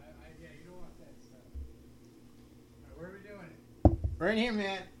Right here,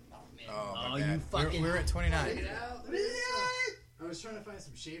 man. Oh, you fucking... We're at 29. Check it out. I was trying to find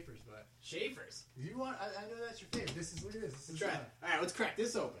some Schaefer's, but... Schaefer's. You want... I know that's your favorite. Look at this. This is Try it. Alright, let's crack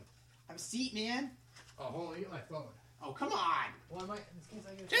this open. Have a seat, man. Oh, hold on. Let me get my phone. Oh, come on. Well, I might... In this case,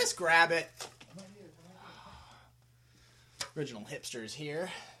 I get Just grab it. I might need it. Original hipsters here.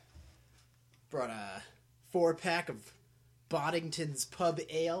 Brought a 4-pack of Boddington's Pub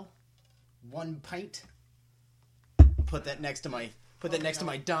Ale. 1 pint. Put that next to my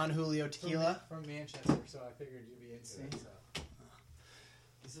Don Julio tequila. From Manchester, so I figured you'd be into it. So.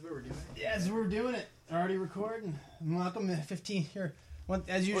 This is what we're doing. Yeah, that's what we're doing it. Already recording. Welcome to 15 here.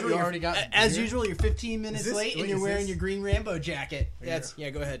 As usual, you already got as beer? usual, you're 15 minutes this- late, wait, and you're is wearing this- your green Rambo jacket. you- Yeah,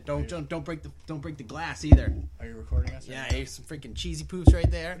 go ahead. Don't break the glass either. Are you recording us? Yeah, here's some freaking cheesy poofs right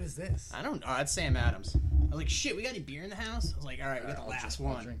there. What is this? I don't know. Oh, that's Sam Adams. I was like, shit, we got any beer in the house? I was like, all right, we got the last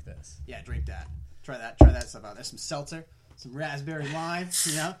one. I'll drink this. Yeah, drink that. Try that stuff out. There's some seltzer, some raspberry lime,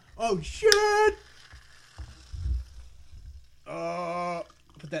 you know? Oh, shit!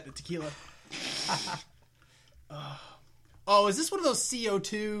 Put that in the tequila. Oh, is this one of those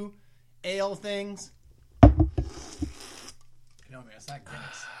CO2 ale things? No, man, it's not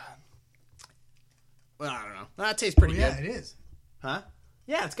Guinness. Well, I don't know. That tastes pretty Yeah, good. it is. Huh?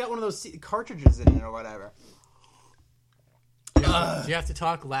 Yeah, it's got one of those cartridges in it or whatever. Do you have to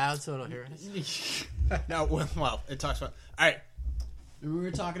talk loud so it'll hear us? No, well, it talks about... All right. We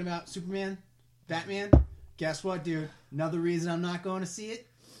were talking about Superman, Batman. Guess what, dude? Another reason I'm not going to see it.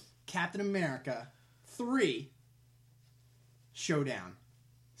 Captain America 3 Showdown.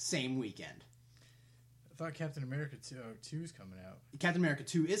 Same weekend. I thought Captain America 2 is coming out. Captain America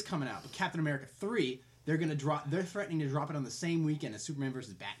 2 is coming out, but Captain America 3, they're threatening to drop it on the same weekend as Superman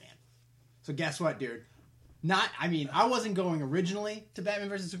vs. Batman. So guess what, dude? I wasn't going originally to Batman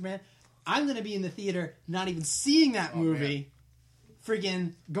vs. Superman. I'm going to be in the theater not even seeing that movie.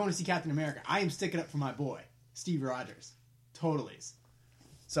 Friggin' going to see Captain America. I am sticking up for my boy, Steve Rogers. Totally.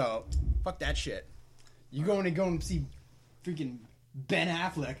 So, fuck that shit. You going to go and see freaking Ben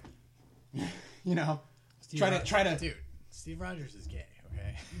Affleck, you know, try to... Dude, Steve Rogers is gay,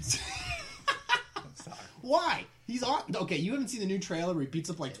 okay? I'm sorry. Why? He's on... Okay, you haven't seen the new trailer where he beats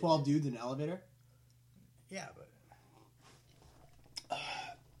up like 12 dudes in an elevator? Yeah, but...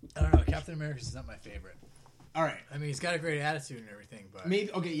 I don't know. Captain America's not my favorite. All right. I mean, he's got a great attitude and everything, but...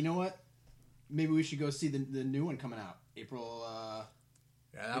 Maybe... Okay, you know what? Maybe we should go see the new one coming out. April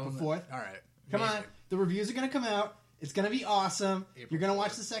 4th. All right. Come on. The reviews are going to come out. It's going to be awesome. April You're going to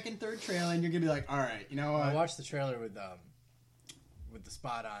watch 4th. the second, third trailer, and you're going to be like, all right, you know what? I watched the trailer with the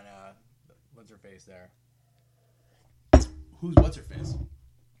spot on what's her face there, What's her face?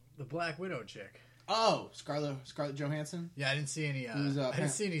 the Black Widow chick. Oh, Scarlett Johansson? Yeah, I didn't see any. Who's, I didn't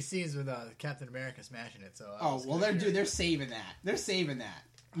see any scenes with Captain America smashing it. So They're saving that. They're saving that.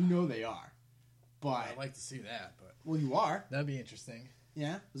 You know they are. But I'd like to see that, but well, you are. that'd be interesting.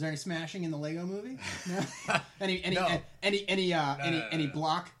 Yeah. Was there any smashing in the Lego movie? No. Any No. any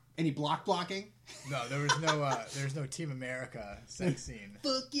block blocking? No, there was no Team America sex scene.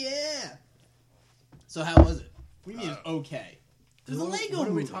 Fuck yeah. So how was it? What do you mean it's okay? There's a Lego What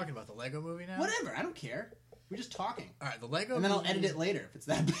are we movie. talking about? The Lego movie now? Whatever. I don't care. We're just talking. All right, the Lego. And then I'll movie- edit it later if it's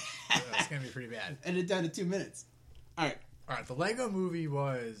that bad. It's gonna be pretty bad. Edit it down to 2 minutes. All right. All right, the Lego movie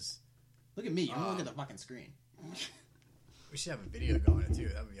was. Look at me. You don't look at the fucking screen. We should have a video going too.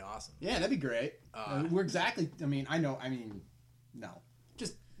 That would be awesome. Yeah, that'd be great. We're exactly... no.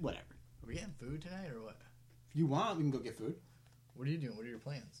 Just whatever. Are we getting food tonight or what? If you want, we can go get food. What are you doing? What are your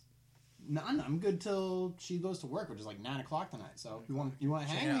plans? No, I'm good till she goes to work, which is like 9 o'clock tonight. So if you want to hang?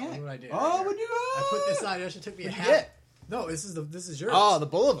 Check it out. Yeah. Look what I did. Oh, right what'd here. you I put this on. It actually took me a What'd half. you get? No, this is yours. Oh, the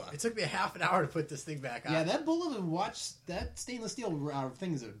Boulevard. It took me a half an hour to put this thing back on. Yeah, that Boulevard that stainless steel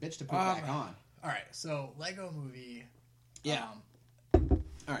thing is a bitch to put back on. All right, so Lego movie. Yeah. All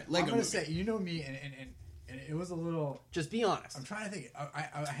right, I'm Lego gonna movie. say, you know me, and it was a little. Just be honest. I'm trying to think.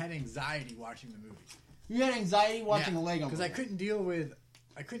 I had anxiety watching the movie. You had anxiety watching the Lego movie. because I couldn't deal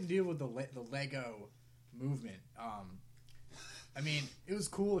with the Lego movement. I mean, it was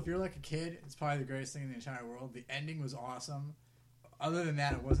cool if you're like a kid. It's probably the greatest thing in the entire world. The ending was awesome. Other than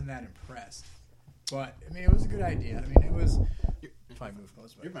that, I wasn't that impressed. But I mean, it was a good idea. I mean, it was. If I move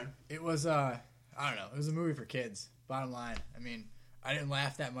close, but You're fine. It was. I don't know. It was a movie for kids. Bottom line. I mean, I didn't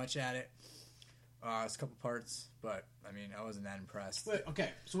laugh that much at it. It's a couple parts, but I mean, I wasn't that impressed. Wait, okay,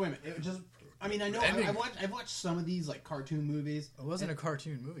 so wait a minute. It just, I mean, I know Ending- I've watched some of these like cartoon movies. It wasn't a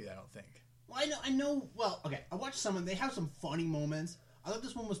cartoon movie, I don't think. Well, I know. Well, okay, I watched some of them. They have some funny moments. I thought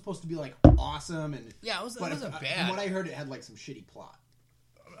this one was supposed to be like awesome and Yeah, it wasn't From bad. what I heard, it had like some shitty plot.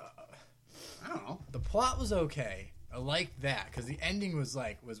 I don't know. The plot was okay. I liked that because the ending was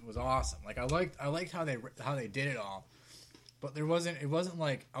awesome. Like I liked how they did it all, but it wasn't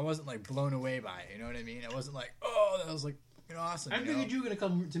like I wasn't like blown away by it. You know what I mean? It wasn't like, oh, that was like awesome. I figured you were gonna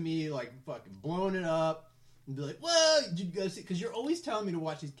come to me like fucking blowing it up and be like, "Well, did you go see?" Because you're always telling me to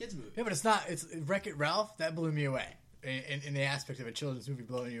watch these kids movies. Yeah, but it's not. It's Wreck-It Ralph that blew me away in the aspect of a children's movie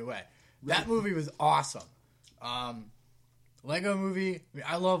blowing you away. Right. That movie was awesome. Lego movie. I mean,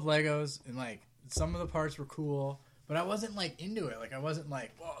 I love Legos and like some of the parts were cool. But I wasn't like into it. Like I wasn't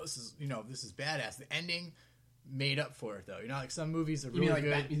like, "Whoa, this is badass." The ending made up for it, though. You know, like some movies are really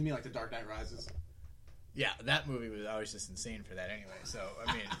good. You mean like The Dark Knight Rises? Yeah, that movie I was just insane for that anyway. So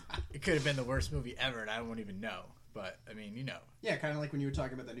I mean, it could have been the worst movie ever, and I won't even know. But I mean, you know. Yeah, kind of like when you were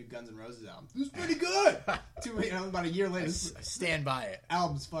talking about that new Guns N' Roses album. It was pretty good. About a year later, I stand by it.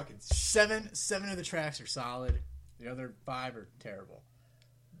 Album's fucking seven of the tracks are solid. The other 5 are terrible.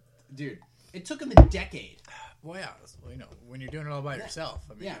 Dude, it took him a decade. Well, yeah, you know, when you're doing it all by yourself.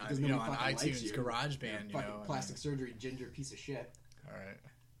 I mean, yeah, on iTunes, GarageBand, you know. Plastic surgery ginger piece of shit. All right.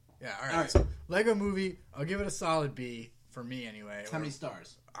 Yeah, all right. So, Lego movie, I'll give it a solid B for me anyway. How many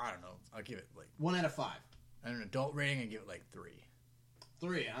stars? I don't know. I'll give it like 1 out of 5. And an adult rating, I give it like 3.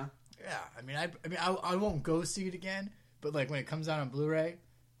 3, huh? Yeah, I won't go see it again, but like when it comes out on Blu-ray,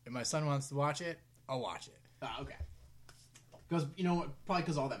 if my son wants to watch it, I'll watch it. Okay. Because you know what? Probably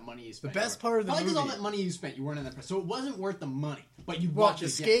because all that money you spent. The best part of the movie. Probably because all that money you spent, you weren't in that press, so it wasn't worth the money. But you well, watched the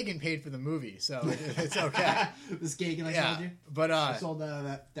Skagen paid for the movie, so it's okay. The Skagen, I sold you. But I sold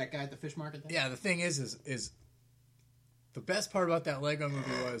that guy at the fish market. There? Yeah, the thing is the best part about that Lego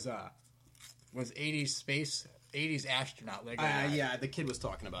movie was 80s astronaut Lego guy. Yeah, the kid was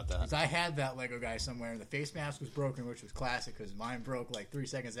talking about that. 'Cause I had that Lego guy somewhere, and the face mask was broken, which was classic because mine broke like 3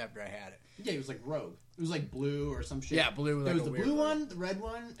 seconds after I had it. Yeah, it was like rogue. It was like blue or some shit. Yeah, blue. There like was the blue one, the red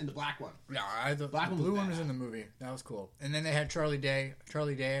one, and the black one. Yeah, the blue one was in the movie. That was cool. And then they had Charlie Day.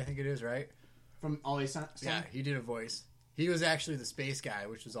 Charlie Day, I think it is, right? From Always Sunny? Yeah, he did a voice. He was actually the space guy,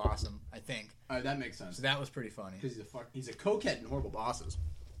 which was awesome, I think. That makes sense. So that was pretty funny. Because he's a cokehead in Horrible Bosses.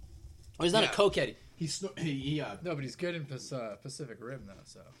 Oh, he's not a cokehead. No, but he's good in Pacific Rim, though,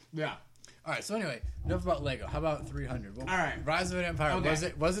 so. Yeah. All right, so anyway, enough about Lego. How about 300? Well, all right. Rise of an Empire.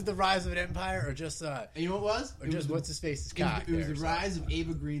 Okay. Was it the Rise of an Empire, or just... you know what it was? Or just what's his face's cock? It was the rise of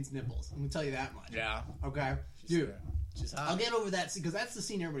Ava Green's nipples. I'm going to tell you that much. Yeah. Okay? Dude, she's hot. I'll get over that, because that's the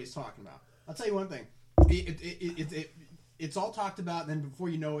scene everybody's talking about. I'll tell you one thing. It's all talked about, and then before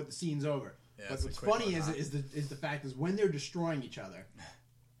you know it, the scene's over. Yeah, but what's funny is the fact is when they're destroying each other,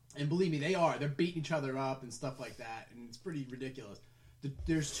 and believe me, they're beating each other up and stuff like that, and it's pretty ridiculous.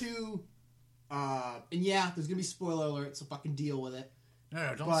 There's two, and yeah, there's gonna be spoiler alert, so fucking deal with it.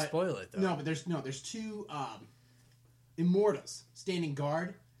 No, don't spoil it though. No, but there's two Immortals standing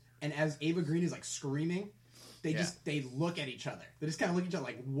guard, and as Ava Green is like screaming, they look at each other. They just kind of look at each other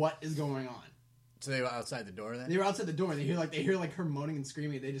like, what is going on? So they were outside the door then? They were outside the door. They hear like her moaning and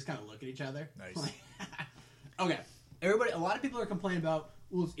screaming. And they just kind of look at each other. Nice. Okay. A lot of people are complaining about,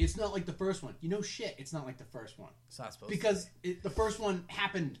 well, it's not like the first one. You know shit, it's not like the first one. It's not supposed because the first one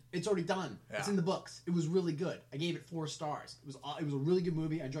happened. It's already done. Yeah. It's in the books. It was really good. I gave it 4 stars. It was a really good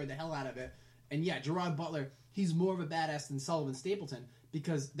movie. I enjoyed the hell out of it. And yeah, Gerard Butler, he's more of a badass than Sullivan Stapleton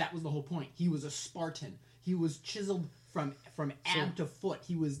because that was the whole point. He was a Spartan. He was chiseled from ab to foot.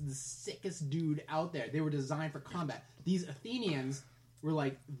 He was the sickest dude out there. They were designed for combat. These Athenians were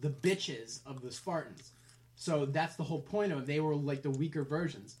like the bitches of the Spartans. So that's the whole point of it. They were like the weaker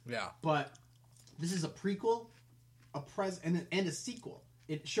versions. Yeah. But this is a prequel, and a sequel.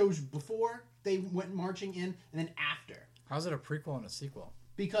 It shows before they went marching in, and then after. How's it a prequel and a sequel?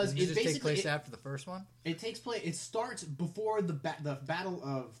 Because it just takes place after the first one? It takes place. It starts before the Battle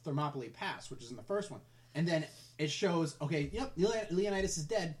of Thermopylae Pass, which is in the first one. And then it shows, okay, yep, Leonidas is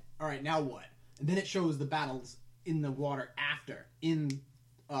dead. All right, now what? And then it shows the battles in the water after,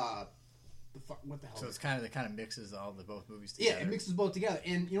 what the hell? So it kind of mixes both movies together. Yeah, it mixes both together.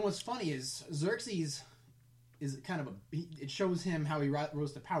 And you know what's funny is Xerxes is kind of it shows him how he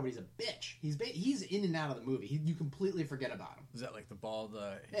rose to power, but he's a bitch. He's in and out of the movie. You completely forget about him. Is that like the bald?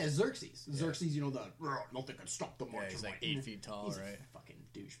 Yeah, Xerxes. Yeah. Xerxes, nothing can stop the march. Yeah, he's like 8 feet tall, he's right? A fucking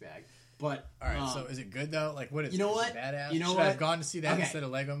douchebag. But all right, so is it good though? Like, what is? You know what? Badass. You know Should what? I have gone to see that instead of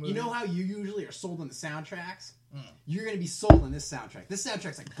Lego movie? You know how you usually are sold on the soundtracks? You're going to be sold on this soundtrack. This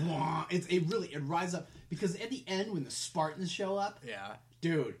soundtrack's like, it rises up because at the end when the Spartans show up, yeah,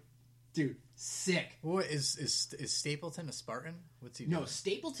 dude, sick. What is Stapleton a Spartan? What's he doing? No,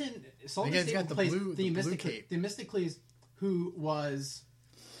 Stapleton. Stapleton got plays the blue cape. Themistocles, who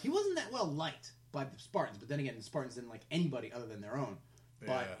wasn't that well liked by the Spartans, but then again, the Spartans didn't like anybody other than their own.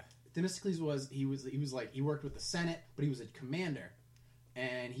 But Themistocles was he worked with the Senate, but he was a commander,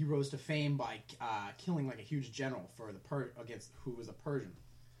 and he rose to fame by killing like a huge general for against who was a Persian.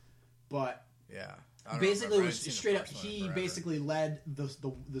 But yeah, basically, it was straight up. He basically led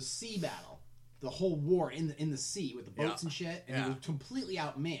the sea battle, the whole war in the sea with the boats and shit, and he was completely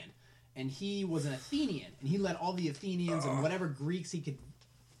outmanned. And he was an Athenian, and he led all the Athenians and whatever Greeks he could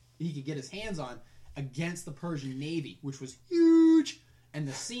get his hands on against the Persian navy, which was huge. And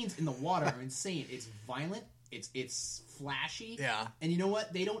the scenes in the water are insane. It's violent. It's flashy. Yeah. And you know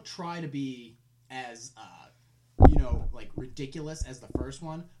what? They don't try to be as like ridiculous as the first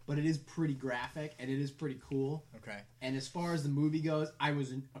one, but it is pretty graphic and it is pretty cool. Okay. And as far as the movie goes, I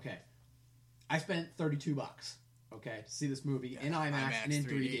spent $32. Okay, to see this movie in IMAX and in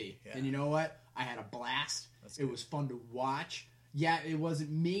 3D. Yeah. And you know what? I had a blast. It was fun to watch. Yeah, it was a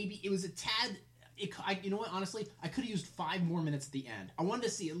tad. You know what? Honestly, I could have used 5 more minutes at the end. I wanted to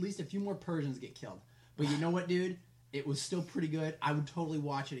see at least a few more Persians get killed. But you know what, dude? It was still pretty good. I would totally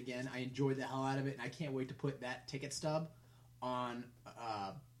watch it again. I enjoyed the hell out of it, and I can't wait to put that ticket stub on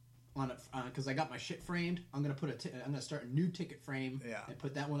because I got my shit framed. I'm gonna start a new ticket frame and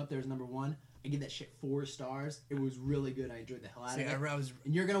put that one up there as number 1. I give that shit 4 stars. It was really good. I enjoyed the hell out of it.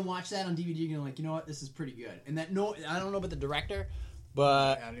 And you're gonna watch that on DVD. You're gonna you know what? This is pretty good. And I don't know about the director,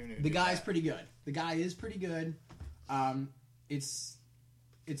 but the guy's pretty good. The guy is pretty good. It's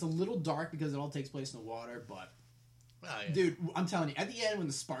a little dark because it all takes place in the water, but dude, I'm telling you, at the end when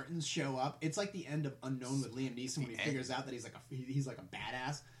the Spartans show up, it's like the end of Unknown with Liam Neeson when he figures out that he's like a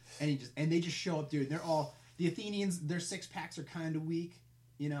badass, and they just show up, dude. And they're all the Athenians. Their 6-packs are kind of weak,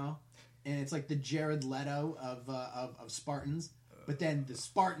 you know. And it's like the Jared Leto of Spartans, but then the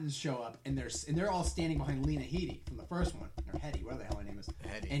Spartans show up and they're all standing behind Lena Headey from the first one, or Headey, whatever the hell her name is.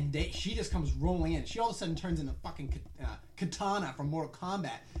 Headey. And she just comes rolling in. She all of a sudden turns into fucking Katana from Mortal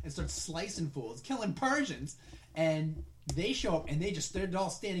Kombat and starts slicing fools, killing Persians. And they show up and they're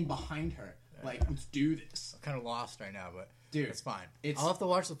all standing behind her, like, let's do this. I'm kind of lost right now, but dude, it's fine. I'll have to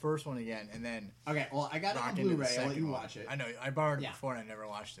watch the first one again and then. Okay, well, I got it on Blu-ray. I'll let you watch it. I know I borrowed it before and I never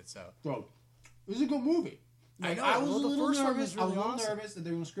watched it, so. Bro, it was a good movie. Like, I was the a little first one nervous. was really I was a little awesome. nervous that they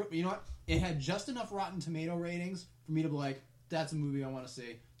were going to screw it. But you know what? It had just enough Rotten Tomato ratings for me to be like, that's a movie I want to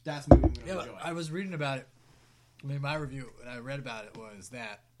see. That's a movie I'm going to enjoy. I was reading about it. I mean, my review, and I read about it, was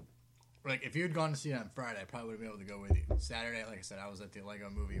that, like, if you had gone to see it on Friday, I probably would have been able to go with you. Saturday, like I said, I was at the Lego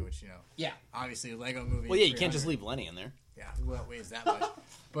movie, which, obviously a Lego movie. Well, yeah, you can't just leave Lenny in there. Yeah, well, it weighs that much.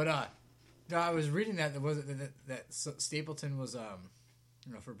 But, no, I was reading that Stapleton was,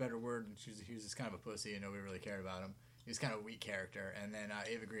 for a better word, he was just kind of a pussy and nobody really cared about him. He was kind of a weak character. And then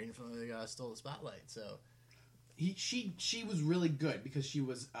Ava Green stole the spotlight, so. She was really good because she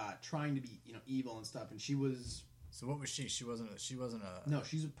was trying to be, evil and stuff, and she was. So what was she? She wasn't a. No,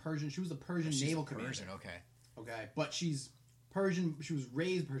 she's a Persian. She was a Persian naval commander. Persian, okay. Okay, but she's Persian. She was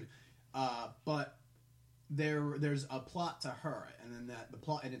raised Persian. But there's a plot to her, and then the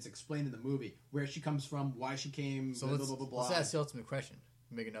plot, and it's explained in the movie where she comes from, why she came. So blah, blah, blah, blah, blah. Let's ask the ultimate question.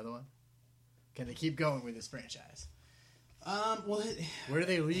 Make another one. Can they keep going with this franchise? Well, where do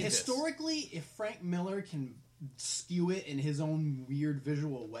they lead historically? If Frank Miller can skew it in his own weird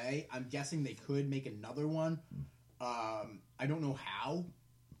visual way, I'm guessing they could make another one. I don't know how.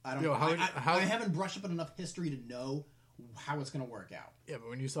 I haven't brushed up on enough history to know how it's going to work out. Yeah, but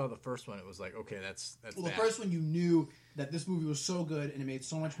when you saw the first one, it was like, okay, that's well, the first one, you knew that this movie was so good and it made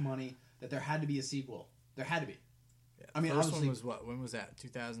so much money that there had to be a sequel. There had to be. Yeah, I mean, first one was what? When was that?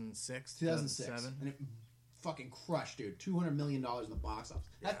 2006? 2007? And it fucking crushed, dude. $200 million in the box office.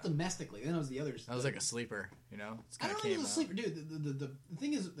 That's domestically. Then it was the others. That was like a sleeper, It's I don't know if it was a sleeper, dude. The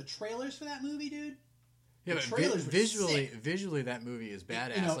thing is, the trailers for that movie, dude. Yeah, but visually, that movie is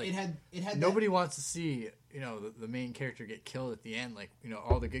badass. It had nobody wants to see, the main character get killed at the end. Like,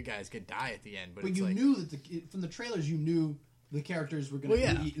 all the good guys could die at the end. But you knew that from the trailers, you knew the characters were going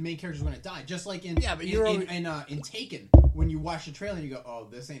to. The main characters were going to die, just like in Taken. When you watch the trailer, and you go, "Oh,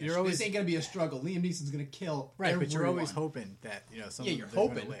 this ain't going to be a struggle. Liam Neeson's going to kill." Right, everyone. but you're always hoping that someone. Yeah, you're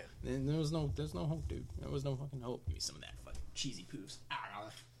hoping. There's no hope, dude. There was no fucking hope. Give me some of that fucking cheesy poofs.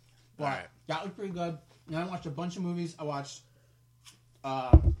 But that was pretty good. And I watched a bunch of movies. I watched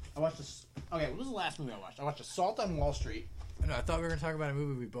this. Okay, what was the last movie I watched? I watched Assault on Wall Street. No, I thought we were going to talk about a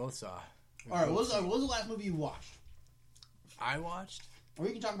movie we both saw. All right, what was the last movie you watched? I watched? Or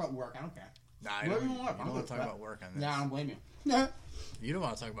you can talk about work. I don't care. Nah, I don't want to talk about work on this. Nah, I don't blame you. You don't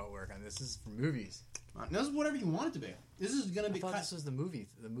want to talk about work on this. This is for movies. This is whatever you want it to be. This is going to be... I thought this was the movie.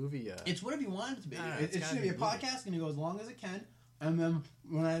 It's whatever you want it to be. No, it's going to be a podcast. It's going to go as long as it can. And then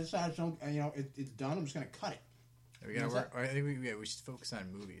when I decide it's done, I'm just going to cut it. We gotta What's work. I think we should focus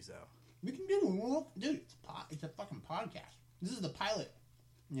on movies though. We can do it. Dude, it's a fucking podcast. This is the pilot.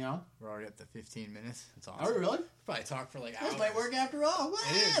 You know? We're already up to 15 minutes. That's awesome. Are we really? Probably talk for like hours. This might work after all. What?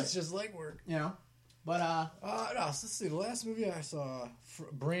 It is. It's just leg work. You know? But, No, so let's see. The last movie I saw,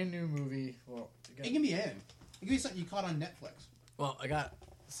 brand new movie. Well, it can be anything. It can be something you caught on Netflix. I got.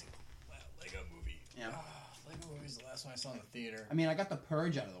 Let's see. Lego movie. Yeah. Lego movie's the last one I saw in the theater. I mean, I got The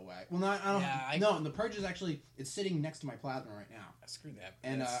Purge out of the way. Well, no, I don't. Yeah, No, The Purge is actually it's sitting next to my plasma right now. Screw that.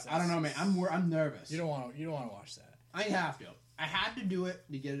 And I don't know, man. I'm nervous. You don't want to watch that. I have to. I had to do it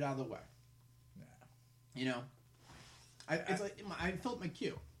to get it out of the way. Nah. You know, I felt my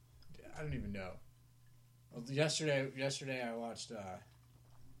cue. I don't even know. Well, yesterday I watched.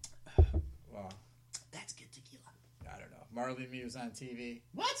 Well, That's good tequila. I don't know. Marley and Me was on TV.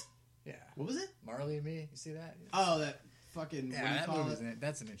 What? Yeah. What was it? Marley and Me. You see that? Oh, that fucking. Yeah, what do you that call movie's it?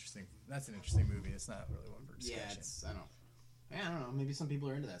 That's an interesting movie. It's not really one for discussion. Yeah, I don't know. Maybe some people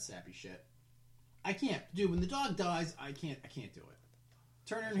are into that sappy shit. I can't, dude. When the dog dies, I can't do it.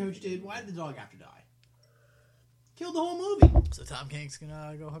 Turner and Hooch, dude. Why did the dog have to die? Killed the whole movie. So Tom Hanks can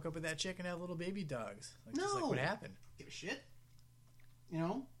go hook up with that chick and have little baby dogs. Just like No. what happened. Give a shit. You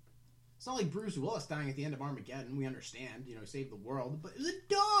know, it's not like Bruce Willis dying at the end of Armageddon. We understand. You know, he saved the world, but it was a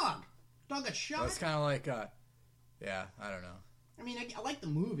dog. Dog got shot. Well, it's kind of like, yeah, I don't know. I mean, I like the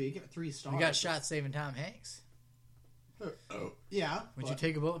movie. Give it 3 stars. You got shot saving Tom Hanks. Oh, yeah. Would you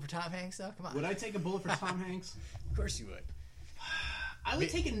take a bullet for Tom Hanks, though? Come on. Would I take a bullet for Tom Hanks? Of course you would. I would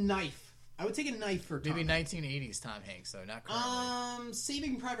take a knife. I would take a knife for Tom. Maybe 1980s Tom Hanks, though, not currently.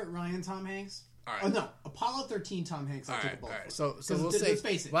 Saving Private Ryan, Tom Hanks. All right. Oh no, Apollo 13, Tom Hanks. I'll take a bullet. All right. for. So 'Cause we'll say. let's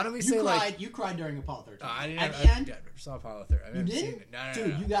face it. Why don't we you say cried, you cried during Apollo 13? I didn't. At I the end, never saw Apollo 13. I you haven't didn't. seen it. No, Dude,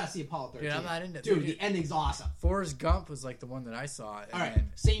 no. you gotta see Apollo 13. Dude, I'm not into. Dude, the ending's awesome. Forrest Gump was like the one that I saw. And All right,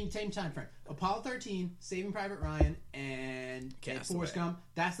 then, same time frame. Apollo 13, Saving Private Ryan, and Castaway. Forrest Gump.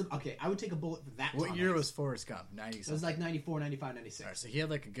 That's the okay. I would take a bullet for that. What Tom year Hanks. was Forrest Gump? 90 It something. was like 94, 95, 96. All right, so he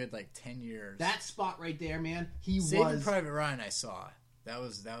had like a good 10 years. That spot right there, man. He Saving was. Private Ryan, I saw. That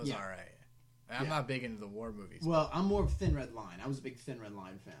was Yeah. all right. I'm Yeah. not big into the war movies. Well, I'm more of Thin Red Line. I was a big Thin Red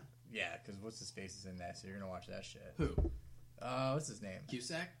Line fan. Yeah, because what's his face is in that, so you're gonna watch that shit. Who? What's his name?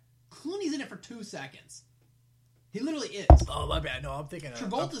 Cusack? Clooney's in it for 2 seconds. He literally is. Oh my bad. No, I'm thinking of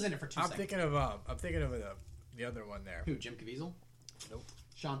Travolta's in it for 2 I'm seconds. thinking of the other one there. Who? Jim Caviezel? Nope.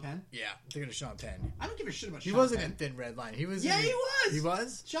 Sean Penn? Yeah, I'm thinking of Sean Penn. I don't give a shit about He Sean wasn't Penn. in Thin Red Line. He was. Yeah, in he was. He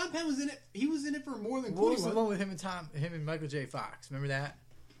was. Sean Penn was in it. He was in it for more than What was Clooney the was. one with him and Michael J. Fox? Remember that?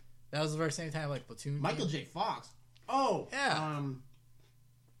 That was the very same time like Platoon. Michael came? J. Fox. Oh. Yeah.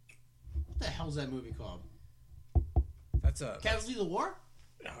 What the hell's that movie called? That's a. Casualties of War?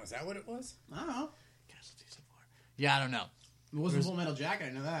 No, is that what it was? I don't know. Casualties of War. Yeah, I don't know. It wasn't Full Metal Jacket.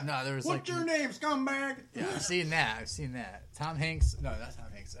 I know that. No, there was What's like. your name, scumbag? Yeah, I've seen that. Tom Hanks. No, not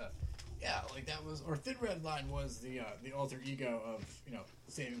Tom Hanks. Yeah, like that was, or Thin Red Line was the alter ego of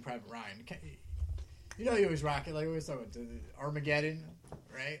Saving Private Ryan. You always rock it. Like we always talk about Armageddon,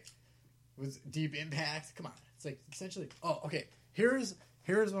 right? Was Deep Impact. Come on, it's like essentially. Oh, okay. This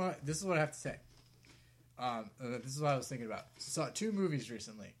is what I have to say. This is what I was thinking about. Saw 2 movies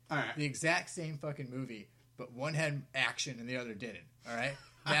recently. All right. The exact same fucking movie, but one had action and the other didn't. All right.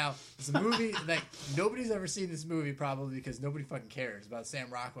 Now it's a movie like nobody's ever seen this movie probably because nobody fucking cares about Sam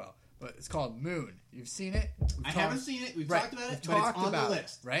Rockwell. But it's called Moon. You've seen it? I haven't seen it. We've Right. talked about it, We've but it's talked on about the it,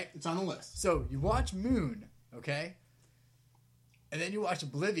 list. right? It's on the list. So you watch Moon, okay? And then you watch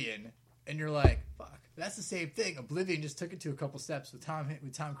Oblivion, and you're like, fuck, that's the same thing. Oblivion just took it to a couple steps with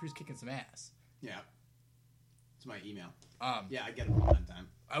Tom Cruise kicking some ass. Yeah. It's my email. Um, Yeah, I get it from time to time.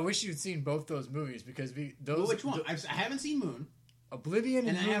 I wish you'd seen both those movies because Well, which one? I haven't seen Moon. Oblivion And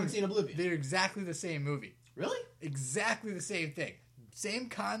and I Moon, haven't seen Oblivion. They're exactly the same movie. Really? Exactly the same thing. Same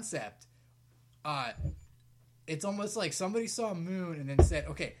concept. It's almost like somebody saw Moon and then said,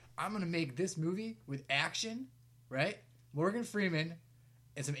 okay, I'm going to make this movie with action, right? Morgan Freeman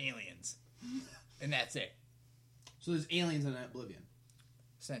and some aliens. And that's it, So there's aliens in Oblivion.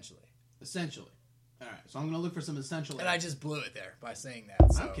 essentially. Essentially. All right. So I'm going to look for some essential. And I just blew it there by saying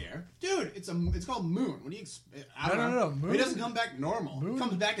that. So. I don't care, dude. It's called Moon. What do you expect? No. Moon- He doesn't come back normal. Moon- He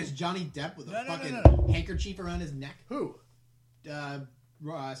comes back as Johnny Depp with a No. fucking handkerchief around his neck. Who?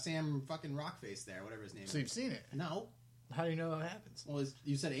 Sam fucking Rockface there, whatever his name So is. you've seen it. No. How do you know that happens? Well,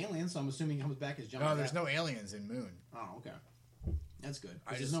 you said aliens, so I'm assuming he comes back as Johnny No, Depp. there's no aliens in Moon. Oh, okay. That's good. 'Cause I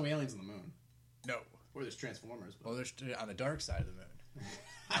there's just- no aliens on the moon. No. Or there's Transformers. But... Well, they're on the dark side of the moon.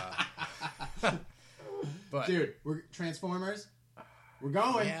 But Dude, we're Transformers. We're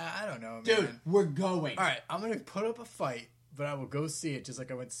going. yeah, I don't know, man. Dude, we're going. All right, I'm gonna put up a fight, but I will go see it just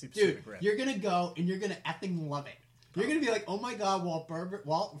like I went to see Pacific Dude, Rim. you're gonna go and you're gonna effing love it. You're gonna be like, oh my god,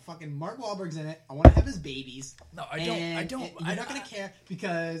 fucking Mark Wahlberg's in it. I want to have his babies. No, I don't. You're not gonna care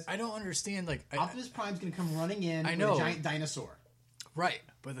because I don't understand. Like Optimus Prime's gonna come running in I with know. a giant dinosaur. Right,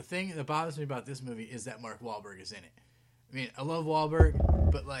 but the thing that bothers me about this movie is that Mark Wahlberg is in it. I mean, I love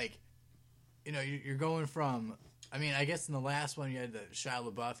Wahlberg, but like, you know, you're going from. I mean, I guess in the last one you had the Shia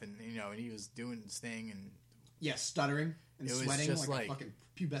LaBeouf, and you know, and he was doing his thing, and Yeah, stuttering and It was sweating just like like- a fucking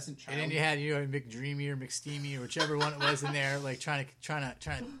pubescent child. and then you had McDreamy or McSteamy or whichever one it was in there, like trying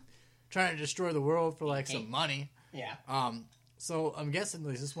to destroy the world for like some money. yeah. So I'm guessing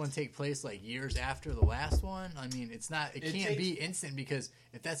does this one take place like years after the last one? I mean, it's not. It can't be instant because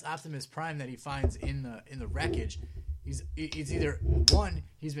if that's Optimus Prime that he finds in the wreckage, it's either one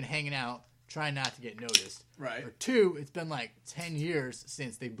he's been hanging out trying not to get noticed, Right. Or two, it's been like 10 years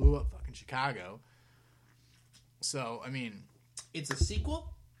since they blew up fucking Chicago. So I mean, It's a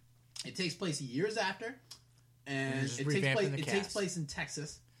sequel. It takes place years after, and just it takes revamping place. the It takes cast. place in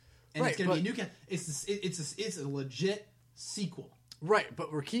Texas, and Right, it's gonna be a but- new cast. It's a legit sequel. right?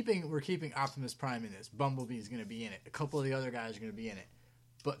 But we're keeping Optimus Prime in this. Bumblebee is going to be in it. A couple of the other guys are going to be in it.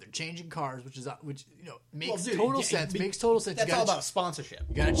 But they're changing cars, which you know makes dude, total yeah, sense. be- Makes total sense. That's You all gotta about sponsorship.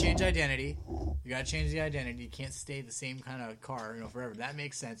 You gotta change identity. You gotta change the identity. You can't stay the same kind of car, you know, forever. That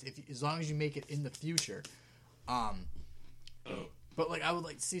makes sense. As long as you make it in the future. But like, I would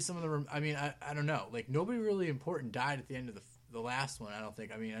like to see some of the. I mean, I don't know. Like, nobody really important died at the end of the last one. I don't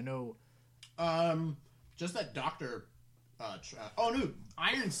think. I mean, I know. Just that doctor. Oh no,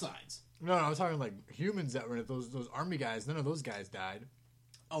 Ironsides. No, I was talking like humans that were in it. Those army guys. None of those guys died.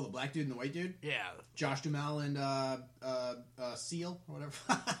 Oh, the black dude and the white dude. Yeah. Josh Duhamel and Seal or whatever.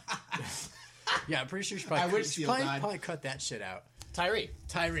 Yeah, I'm pretty sure she I probably, wish she Seal probably, died. probably cut that shit out. Tyree.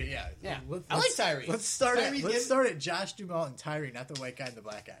 Tyree, yeah. Yeah. Let's- I like let's- Tyree. Let's start Tyree's it. Let's good. start at Josh Duhamel and Tyree, not the white guy and the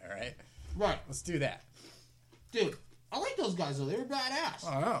black guy. All right, Right, let's do that. dude. I like those guys though. They were badass.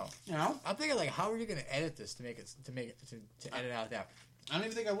 Oh no. You know, I'm thinking like, how are you going to edit this to edit out that? I don't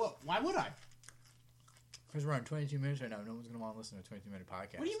even think I will. Why would I? Because we're on 22 minutes right now. No one's going to want to listen to a 22-minute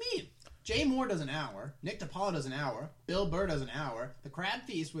podcast. What do you mean? Jay Moore does an hour. Nick DiPaolo does an hour. Bill Burr does an hour. The Crab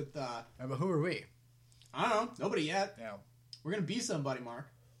Feast with Yeah, but who are we? I don't know, nobody yet. Yeah. We're gonna be somebody, Mark.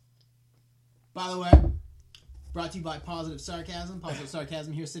 By the way, brought to you by Positive Sarcasm. Positive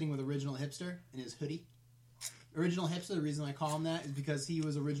Sarcasm here, sitting with Original Hipster in his hoodie. Original Hipster. The reason I call him that is because he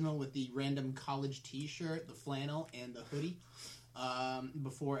was original with the random college T-shirt, the flannel, and the hoodie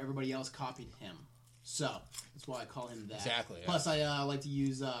before everybody else copied him. So that's why I call him that. Exactly, yeah. Plus, I like to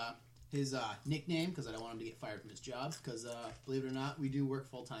use his nickname because I don't want him to get fired from his job. Because believe it or not, we do work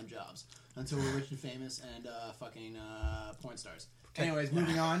full-time jobs until we're rich and famous and fucking porn stars. Anyways,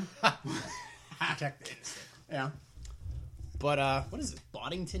 moving on. Protect the innocent. Yeah. But what is it?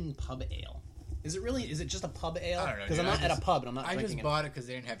 Boddington Pub Ale. Is it just a pub ale? I don't know, Because dude. I'm not I at just- a pub and I'm not I drinking just bought it because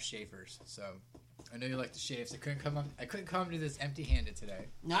they didn't have Schaefer's. So I know you like the shaves. I couldn't come to this empty-handed today.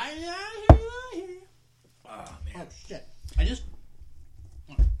 Oh Oh man. shit! I just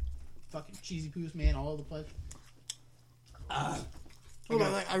fucking cheesy poos, man, all over the place. Hold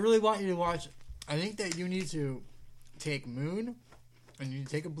on, I really want you to watch. I think that you need to take Moon and you need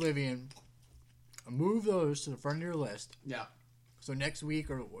to take Oblivion, move those to the front of your list. Yeah. So next week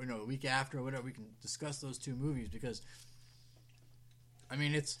or the week after or whatever, we can discuss those two movies because, I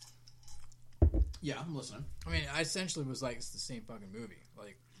mean, Yeah, I'm listening. I essentially was like, it's the same fucking movie.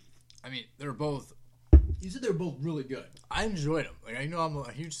 Like, I mean, they're both. You said they were both really good. I enjoyed them. Like, I know I'm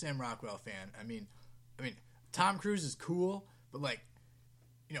a huge Sam Rockwell fan. I mean, Tom Cruise is cool, but like,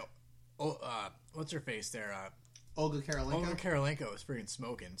 what's her face there? Olga Karolinko. Olga Karolinko is freaking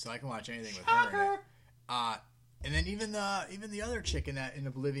smoking, so I can watch anything with her in it. And then even the other chick in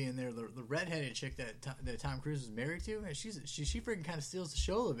Oblivion there, the redheaded chick that Tom Cruise is married to, and she freaking kind of steals the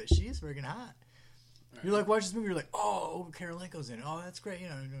show a little bit. She is freaking hot. Right. You're like, watch this movie, you're like, oh, Olga Karolinko's in it. Oh, that's great.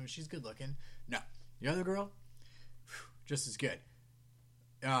 She's good looking. No, the other girl, just as good.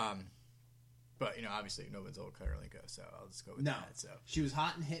 But obviously no one's Olga Karolinko, so I'll just go with that. So she was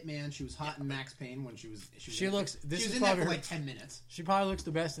hot in Hitman. She was hot in Max Payne when she was. She looks. This she is was in there probably for her, like 10 minutes. She probably looks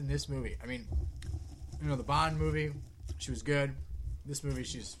the best in this movie. I mean, the Bond movie, she was good. This movie,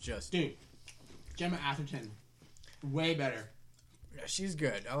 she's just Dude, Gemma Atherton, way better. yeah, she's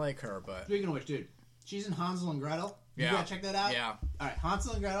good. I like her, but Speaking of which, dude, she's in Hansel and Gretel. You Yeah. gotta check that out. Yeah. All right,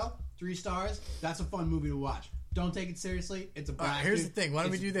 Hansel and Gretel, 3 stars. That's a fun movie to watch. Don't take it seriously. It's a blast. here's dude. the thing. Why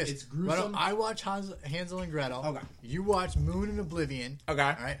don't we do this? It's Why don't gruesome. I watch Hansel and Gretel? Okay. You watch Moon and Oblivion. Okay.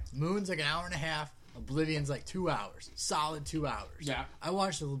 All right. Moon's like an hour and a half. Oblivion's like 2 hours. Solid 2 hours. Yeah. I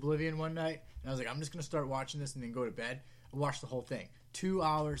watched Oblivion one night, and I was like, I'm just gonna start watching this and then go to bed. I watched the whole thing. 2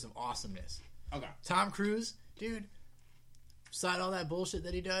 hours of awesomeness. Okay. Tom Cruise, dude. beside all that bullshit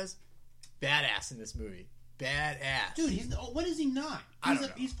that he does, badass in this movie. Badass. Dude, what is he not? I don't know.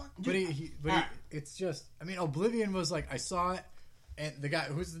 He's fucking... But, Dude, it's just... I mean, Oblivion was like... I saw it, and the guy...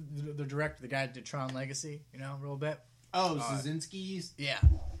 Who's the director? The guy that did Tron Legacy, you know, a little bit? Szynski's... Yeah.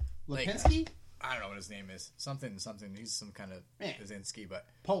 Lipinski? I don't know what his name is. Something. He's some kind of Kaczynski, but...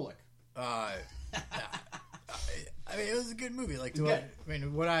 Pollock. I mean, it was a good movie. Like,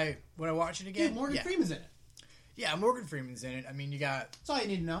 would I watch it again? Dude, Morgan Freeman's in it. Yeah, Morgan Freeman's in it. I mean, That's all you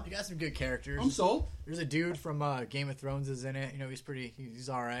need to know. You got some good characters. I'm sold. There's a dude from Game of Thrones is in it. You know, he's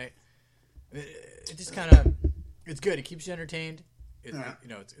all right. It just kind of, it's good. It keeps you entertained. You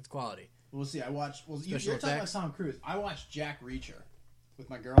know, it's quality. We'll see. You're Special talking about effects. Tom Cruise. I watched Jack Reacher with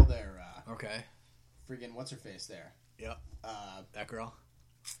my girl there. Okay. Friggin' what's her face there? Yep. That girl.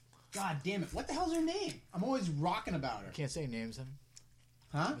 God damn it! What the hell's her name? I'm always rocking about her. I can't say names.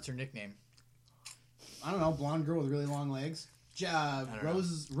 Huh? What's her nickname? I don't know. Blonde girl with really long legs.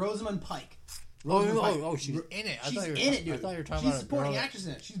 Rosamund Pike. She's in it. She's in it, dude. I thought you were talking She's about supporting actress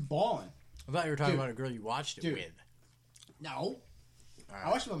in it. She's balling. I thought you were talking about a girl you watched it with. No. Right. I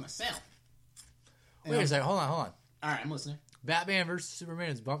watched it by myself. Wait a second. Hold on. All right, I'm listening. Batman vs Superman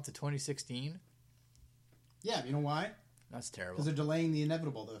is bumped to 2016. Yeah, you know why? That's terrible. Because they're delaying the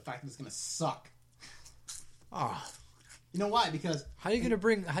inevitable. The fact that it's going to suck. Oh. You know why? Because How are you gonna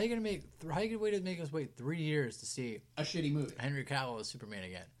wait to make us wait 3 years to see a shitty movie Henry Cavill as Superman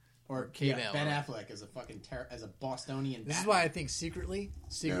again, or Cavill. Ben Affleck as a fucking as a Bostonian. This is why I think secretly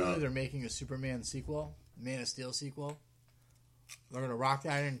they're making a Superman sequel, Man of Steel sequel. They're gonna rock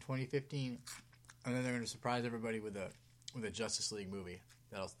that in 2015, and then they're gonna surprise everybody with a Justice League movie.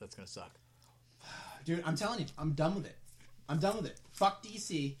 That's gonna suck. Dude, I'm telling you, I'm done with it. Fuck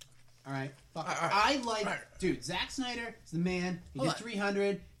DC. All right. I like, dude. Zack Snyder is the man. He did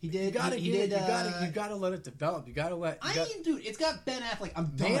 300. He did. You gotta let it develop. Dude, it's got Ben Affleck. I'm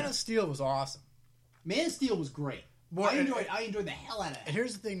done. Man of Steel was awesome. Man of Steel was great. I enjoyed the hell out of it. And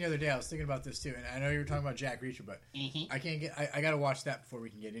here's the thing: the other day I was thinking about this too, and I know you were talking about Jack Reacher, but I gotta watch that before we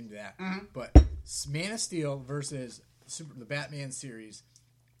can get into that. Mm-hmm. But Man of Steel versus the Batman series.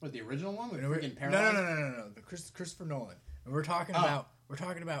 What, the original one with freaking Paralyzed? No. The Christopher Nolan, and we're talking about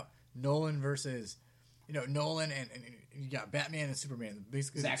Nolan versus, Nolan and you got Batman and Superman.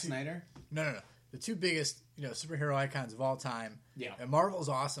 Basically, Zack Snyder? No. The two biggest, superhero icons of all time. Yeah. And Marvel's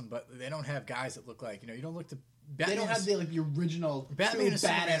awesome, but they don't have guys that look like, you don't look to Batman. They don't have the original Batman and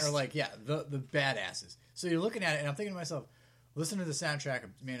Superman badass. are like, the badasses. So you're looking at it, and I'm thinking to myself, listen to the soundtrack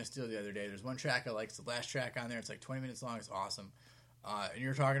of Man of Steel the other day. There's one track I like. It's the last track on there. It's like 20 minutes long. It's awesome. And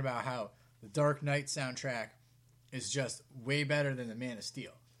you're talking about how the Dark Knight soundtrack is just way better than the Man of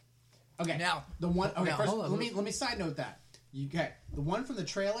Steel. Okay, now the one. Okay, now, first, hold on. let me side note that. The one from the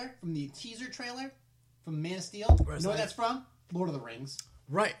trailer, from the teaser trailer, from Man of Steel. You know where that's from? Lord of the Rings.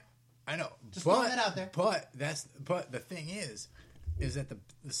 Right, I know. Just throwing that out there. But the thing is that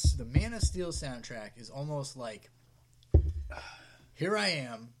the Man of Steel soundtrack is almost like, here I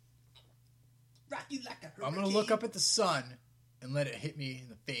am. Rock you like a hurricane. I'm gonna look up at the sun and let it hit me in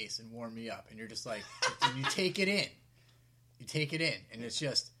the face and warm me up, and you're just like, and you take it in. You take it in, and it's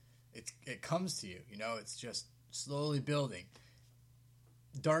just. It comes to you, it's just slowly building.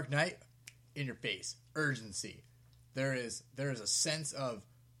 Dark Knight, in your face, urgency. There is a sense of,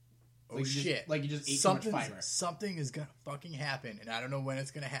 shit. Like you just ate too much fiber. Something is going to fucking happen, and I don't know when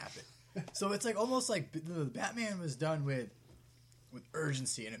it's going to happen. So it's like almost like the Batman was done with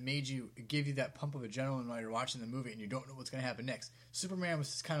urgency, and it gave you that pump of adrenaline while you're watching the movie, and you don't know what's going to happen next. Superman was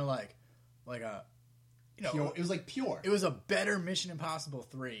just kind of like a, pure. It was like pure. It was a better Mission Impossible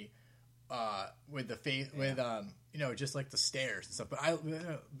 3. With the face, with just like the stairs and stuff. But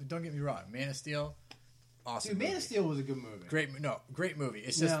don't get me wrong, Man of Steel, awesome. Dude, movie. Man of Steel was a good movie. Great movie.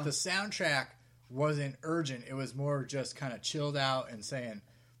 It's just the soundtrack wasn't urgent. It was more just kind of chilled out and saying,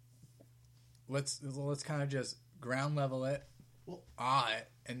 let's kind of just ground level it,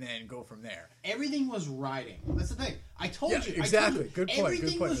 and then go from there. Everything was riding. That's the thing. I told you exactly. Good point.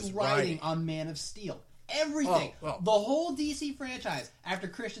 Everything was riding on Man of Steel. Everything. The whole DC franchise. After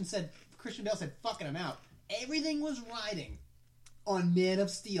Christian Bale said fucking him out. Everything was riding on Man of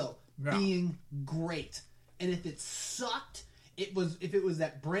Steel being great. And if it sucked, if it was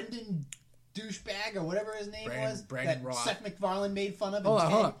that Brendan douchebag or whatever his name was, that Roth. Seth MacFarlane made fun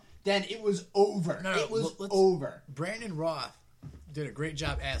of, then it was over. It was over. Brandon Roth did a great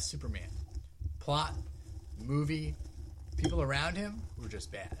job as Superman. Plot, movie, people around him were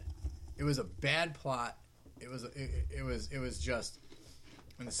just bad. It was a bad plot. It was just.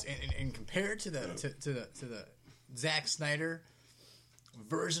 And compared to the Zack Snyder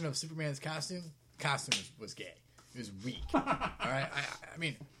version of Superman's costume was gay. It was weak. All right. I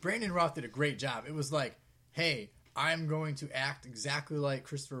mean, Brandon Routh did a great job. It was like, hey, I'm going to act exactly like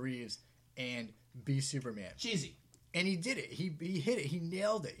Christopher Reeves and be Superman. Cheesy. And he did it. He hit it. He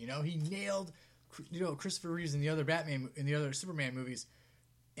nailed it. You know, he nailed Christopher Reeves in the other Superman movies.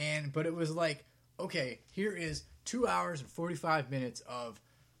 But it was like, okay, here is 2 hours and 45 minutes of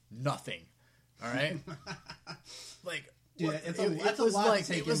nothing. All right, like. Dude,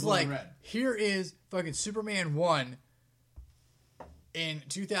 It was like here is fucking Superman 1 in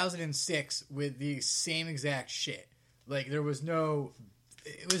 2006 with the same exact shit. Like there was no,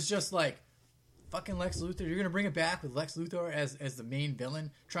 it was just like fucking Lex Luthor. You're gonna bring it back with Lex Luthor as the main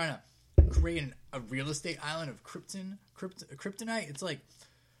villain, trying to create a real estate island of kryptonite. It's like,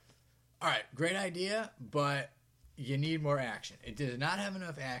 all right, great idea, but you need more action. It did not have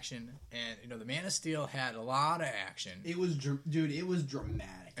enough action, and the Man of Steel had a lot of action. It was, dude. It was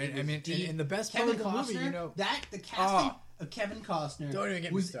dramatic. And the best Kevin part of the Costner, movie, the casting of Kevin Costner don't even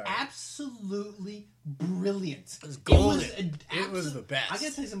get me was started. absolutely brilliant. It was golden. It was the best. I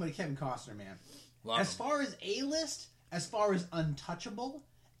gotta tell you something about Kevin Costner, man. Love as him. far as A-list, as far as Untouchable,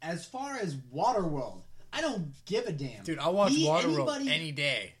 as far as Waterworld, I don't give a damn. Dude, I'll watch Waterworld any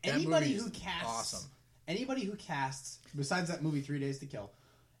day. That Anybody movie who is casts, awesome. Anybody who casts, besides that movie 3 Days to Kill,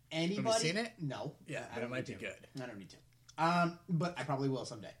 anybody. Have you seen it? No. Yeah, I but don't it might need be to. good. I don't need to. But I probably will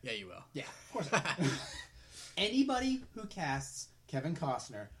someday. Yeah, you will. Yeah, of course I will. Anybody who casts Kevin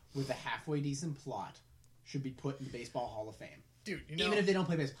Costner with a halfway decent plot should be put in the Baseball Hall of Fame. Dude, Even if they don't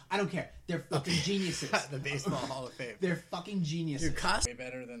play baseball. I don't care. They're fucking geniuses. the Baseball Hall of Fame. They're fucking geniuses. Dude, Costner way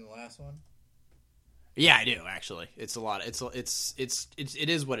better than the last one. Yeah, I do actually. It's a lot. It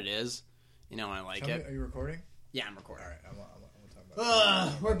is what it is. I like it. Are you recording? Yeah, I'm recording. All right, I'm talk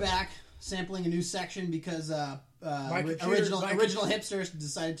about it. We're back sampling a new section because computer- original my hipster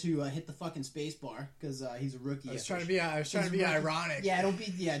decided to hit the fucking space bar because he's a rookie. I was trying to be ironic. Yeah, don't be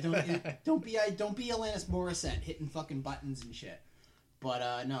Alanis Morissette hitting fucking buttons and shit.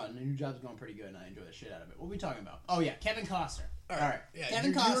 But no, the new job's going pretty good, and I enjoy the shit out of it. What are we talking about? Oh yeah, Kevin Costner. All right. Yeah,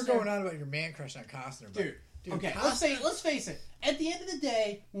 Kevin you Costner. were going on about your man crush on Costner, but Dude, okay, Costner, let's face it. At the end of the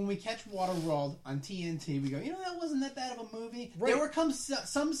day, when we catch Waterworld on TNT, we go, that wasn't that bad of a movie. Right. There were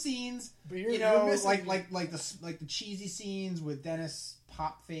some scenes, But you're missing- like the cheesy scenes with Dennis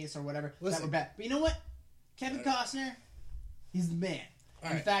Popface or whatever that Listen. were bad. But you know what? Kevin Costner, he's the man.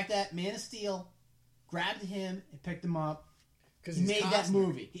 And the fact that Man of Steel grabbed him and picked him up, because he made that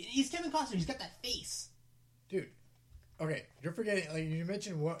movie. He's Kevin Costner. He's got that face. Dude. Okay, you're forgetting. Like you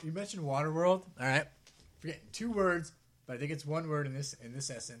mentioned Waterworld. All right, forgetting 2 words, but I think it's 1 word in this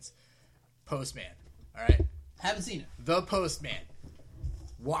essence. Postman. All right, Haven't seen it. The Postman.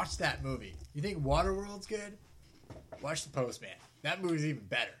 Watch that movie. You think Waterworld's good? Watch The Postman. That movie's even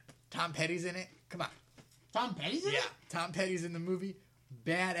better. Tom Petty's in it. Come on. Tom Petty's in Yeah, it? Tom Petty's in the movie.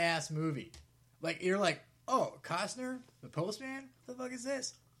 Badass movie. Like you're like, oh, Costner, The Postman. What the fuck is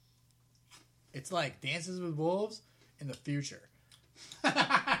this? It's like Dances with Wolves in the future. All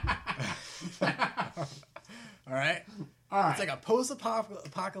right? It's like a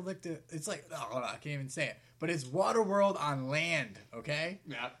post-apocalyptic. It's like, hold on, I can't even say it. But it's Waterworld on land, okay?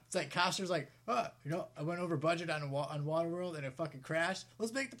 Yeah. It's like Costner's like, I went over budget on Waterworld and it fucking crashed.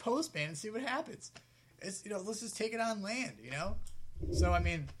 Let's make The Postman and see what happens. It's let's just take it on land, So I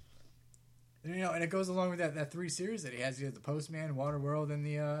mean, and it goes along with that 3 series that he has. He has The Postman, Waterworld, and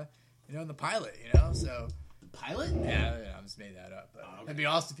the the Pilot. So. Pilot? Yeah, I just made that up. But It'd be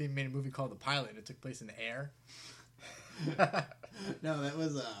awesome if he made a movie called The Pilot and it took place in the air. No, that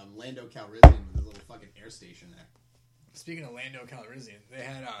was Lando Calrissian with his little fucking air station there. Speaking of Lando Calrissian, they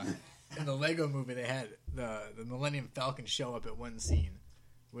had in the Lego movie they had the Millennium Falcon show up at one scene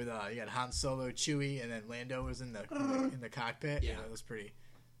with you had Han Solo, Chewie, and then Lando was in the cockpit. Yeah,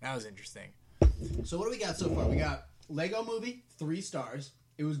 that was interesting. So what do we got so far? We got Lego movie, 3 stars.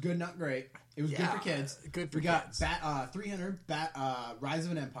 It was good, not great. It was good for kids. Good for we got kids. 300, Rise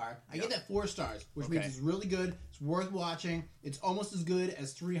of an Empire. I give that 4 stars, which Okay. means it's really good. It's worth watching. It's almost as good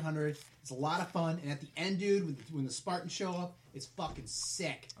as 300. It's a lot of fun. And at the end, dude, when the Spartans show up, it's fucking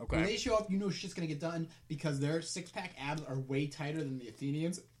sick. Okay. When they show up, shit's going to get done because their 6-pack abs are way tighter than the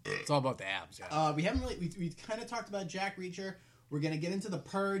Athenians. It's all about the abs, guys. We haven't really... We kind of talked about Jack Reacher. We're gonna get into the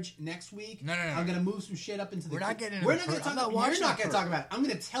Purge next week. No. I'm gonna move some shit up into the. We're not getting into We're the not gonna Purge. talk I'm not about. watching You're not the gonna Purge. talk about it. I'm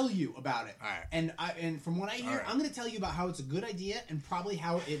gonna tell you about it. All right. And from what I hear, All right. I'm gonna tell you about how it's a good idea and probably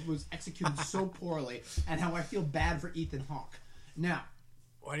how it was executed so poorly and how I feel bad for Ethan Hawke. Now,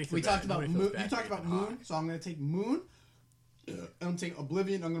 Why do you feel we bad? talked about Nobody Moon. feels You bad talked for about Ethan Moon, Hawke. so I'm gonna take Moon. I'm gonna take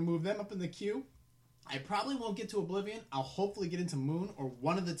Oblivion. I'm gonna move them up in the queue. I probably won't get to Oblivion. I'll hopefully get into Moon or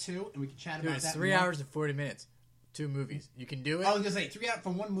one of the two, and we can chat Dude, about it's that. 3 more. hours and 40 minutes. 2 movies. You can do it. I was gonna say 3 out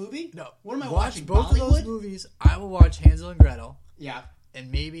from one movie. No. What am I watch watching? both Bollywood? of those movies. I will watch Hansel and Gretel, Yeah.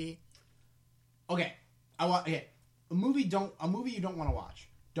 and maybe Okay. Okay. A movie you don't want to watch.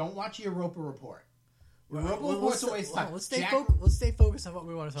 Don't watch Europa Report. Europa Report's a waste of time. Let's stay focused on what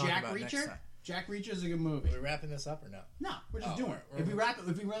we want to talk Jack about next Reacher. time. Jack Reacher's a good movie. Are we wrapping this up or no? No, we're just doing it. we're-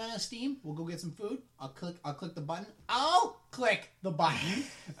 If we run out of steam, we'll go get some food. I'll click the button. I'll click the button.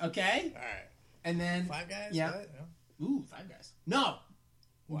 Okay? All right. And then Five Guys? Yeah. What? No? Ooh, Five Guys. No.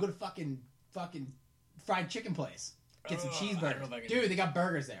 We'll What? go to fucking fried chicken place. Get some I don't know cheeseburgers. if I can Dude, do they got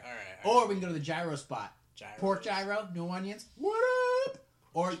burgers there. All right. Or we can go to the gyro spot. Gyros. Pork gyro, no onions. What up?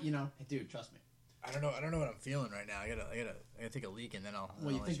 Or, dude, trust me. I don't know what I'm feeling right now. I gotta take a leak and then I'll.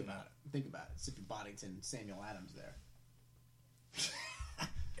 Well, you let think know. about it. Think about it. Sippy Boddington, Samuel Adams there.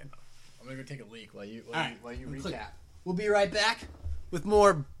 I'm gonna go take a leak while you All right, while you we'll recap. click. We'll be right back. With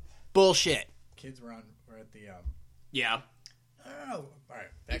more bullshit. Kids were at the Yeah. Oh, all right.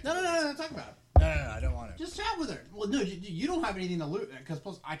 Back to No, movies. talk about it. No, I don't want to. Just chat with her. Well, no, you don't have anything to lose because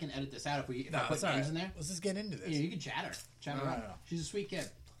plus I can edit this out if I put it's all names right. in there. Let's just get into this. You can chat her. Chat her No, up. no. She's a sweet kid.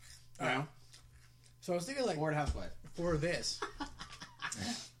 All right. So I was thinking, like, Bored housewife. for this,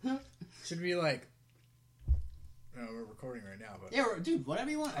 should we like? No, we're recording right now, but Yeah, dude, whatever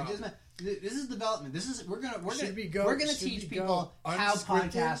you want. This is development. We're gonna Should we teach go people how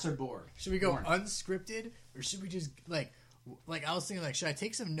unscripted? podcasts are bored. should we go Boring. unscripted or should we just like I was thinking, like, should I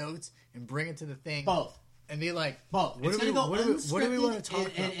take some notes and bring it to the thing? Both. And be like, Both. What It's do we gonna go what do we want to unscripted,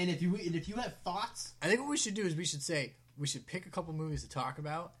 talk about? And if you have thoughts, I think what we should do is we should pick a couple movies to talk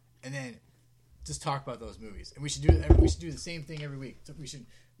about, and then just talk about those movies. And we should do the same thing every week. So we should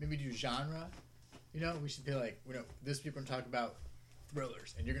maybe do genre. We should be like, this week we're gonna talk about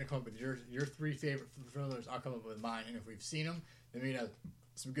thrillers, and you're gonna come up with your 3 favorite thrillers. I'll come up with mine, and if we've seen them, then we have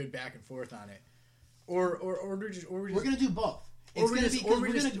some good back and forth on it. Or we're just we're gonna do both. It's Or we gonna just- be or we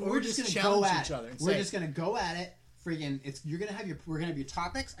we're just- gonna or we're we just just gonna go challenge at each it. other and We're say- just gonna go at it. Friggin', we're gonna have your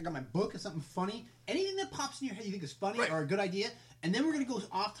topics. I got my book of something funny. Anything that pops in your head you think is funny Right. or a good idea, and then we're gonna go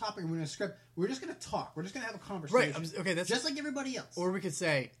off topic and we're gonna script. We're just gonna talk. We're just gonna have a conversation. Right. Okay. That's just like everybody else. Or we could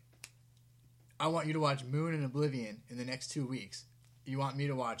say, I want you to watch Moon and Oblivion in the next 2 weeks. You want me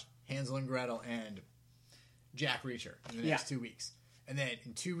to watch Hansel and Gretel and Jack Reacher in the next 2 weeks. And then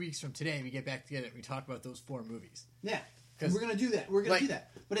in 2 weeks from today, we get back together and we talk about those 4 movies. Yeah. And we're gonna do that. We're gonna like- do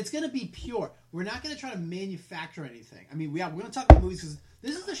that. But it's gonna be pure. We're not gonna try to manufacture anything. I mean, we're gonna talk about movies because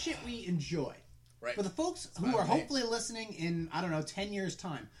this is the shit we enjoy. Right. For the folks why who are I'm saying. hopefully listening in, 10 years'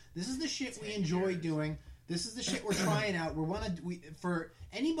 time, this is the shit we enjoy years. doing. This is the shit we're trying out. For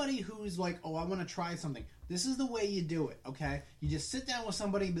anybody who's like, oh, I want to try something, this is the way you do it, okay? You just sit down with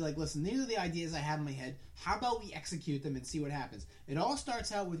somebody and be like, listen, these are the ideas I have in my head. How about we execute them and see what happens? It all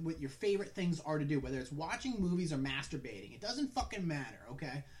starts out with what your favorite things are to do, whether it's watching movies or masturbating. It doesn't fucking matter,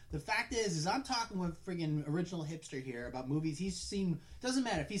 okay? The fact is I'm talking with friggin' original hipster here about movies he's seen. Doesn't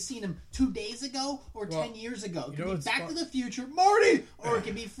matter if he's seen them 2 days ago or 10 years ago. It you know could be what's Back fun- to the Future, Marty, or it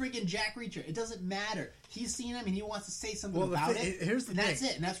could be friggin' Jack Reacher. It doesn't matter. He's seen them and he wants to say something Well, the about thi- it. here's the and that's thing.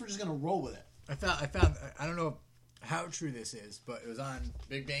 it. And that's we're just gonna roll with it. I found I don't know how true this is, but it was on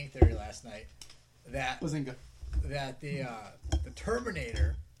Big Bang Theory last night that Wasn't good. the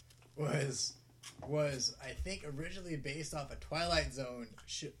Terminator was I think originally based off a Twilight Zone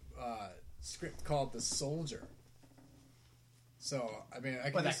script called The Soldier. So I mean, I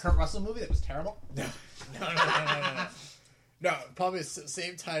What, can that just, Kurt Russell movie that was terrible? no. No, probably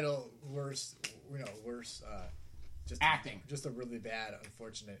same title, worse. Just Acting. just a really bad,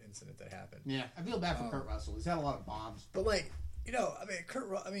 unfortunate incident that happened. Yeah, I feel bad for Kurt Russell. He's had a lot of bombs. But like,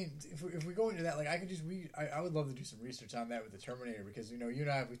 if we go into that, like, I would love to do some research on that with the Terminator because you and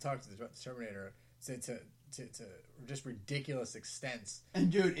I we talked about the Terminator to just ridiculous extents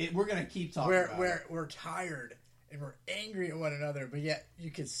And dude, we're gonna keep talking about it. we're tired and we're angry at one another, but yet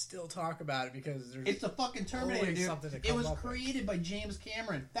you can still talk about it because there's It's the fucking Terminator, always dude. something to It come was up with. created by James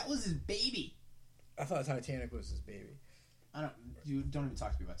Cameron. That was his baby. I thought Titanic was his baby. You don't even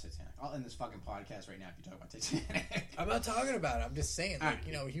talk to me about Titanic. I'll end this fucking podcast right now if you talk about Titanic. I'm not talking about it. I'm just saying, like,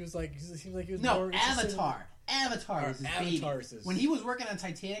 Alright. he was No, more interested in- Avatar was his Avatar baby. is his- When he was working on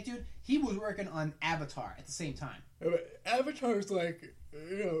Titanic, dude, he was working on Avatar at the same time. Avatar's like,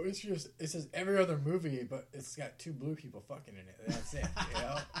 it says every other movie, but it's got 2 blue people fucking in it. And that's it.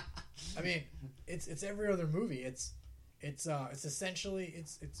 I mean, it's every other movie. It's essentially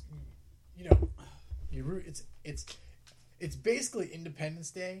it's basically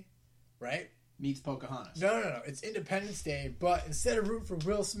Independence Day, right? Meets Pocahontas. No. It's Independence Day, but instead of rooting for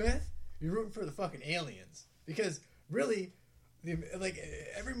Will Smith, you're rooting for the fucking aliens because really, like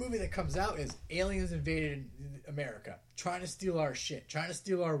every movie that comes out is aliens invaded America, trying to steal our shit, trying to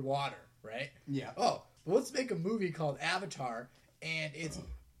steal our water, right? Yeah. Oh, well, let's make a movie called Avatar, and it's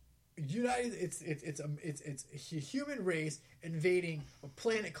United. It's a human race invading a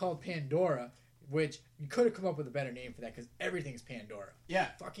planet called Pandora, which you could have come up with a better name for that because everything's Pandora. Yeah.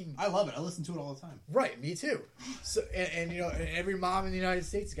 Fucking. I love it. I listen to it all the time. Right, me too. So and you know, and every mom in the United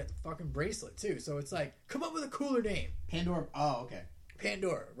States has got the fucking bracelet too. So it's like, come up with a cooler name. Pandora. Oh, okay.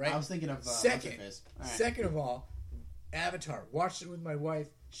 Pandora, right? I was thinking of second. All right. Second of all, Avatar. Watched it with my wife.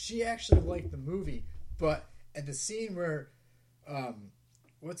 She actually liked the movie, but at the scene where,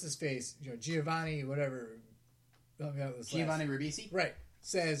 what's his face? You know, Giovanni, whatever. Help me out with this Giovanni last. Ribisi. Right.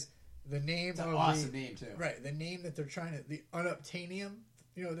 Says the name It's an of awesome name too. Right. The name that they're trying to, the unobtainium,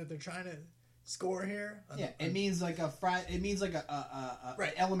 you know, that they're trying to score here. Yeah, it means like a It means like a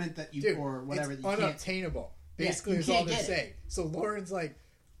Right. element that you Dude, or whatever it's that you can't. unobtainable. Basically, you is all can't they're get it. saying. So Lauren's like,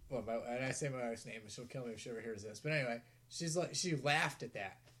 well, and I say my wife's name, but she'll kill me if she ever hears this. But anyway, she's like, she laughed at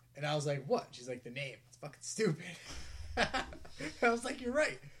that, and I was like, what? She's like, the name. It's fucking stupid. I was like, you're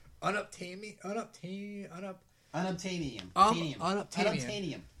right. Unobtainium.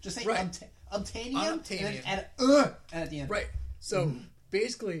 Unobtainium. Just say Right. obtainium. Unobtainium. And then add at the end. Right. So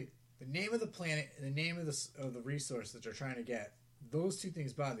basically, the name of the planet and the name of the resource that you're trying to get, those two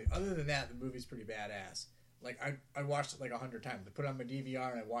things bother me. Other than that, the movie's pretty badass. Like I watched it like 100 times. I put it on my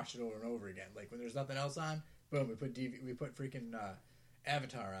DVR and I watched it over and over again. Like when there's nothing else on, boom, we put freaking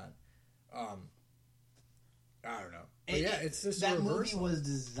Avatar on. I don't know. But yeah, it's just that a movie reversal. was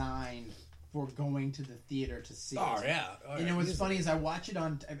designed for going to the theater to see. Oh it. yeah. And you know what's funny is I watch it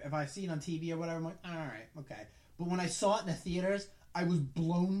on, if I see it on TV or whatever, I'm like, all right, okay. But when I saw it in the theaters, I was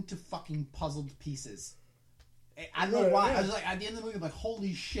blown to fucking puzzled pieces. I don't know why. I was like, at the end of the movie, I'm like,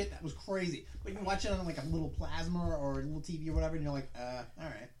 holy shit, that was crazy. But you watch it on like a little plasma or a little TV or whatever, and you're like, all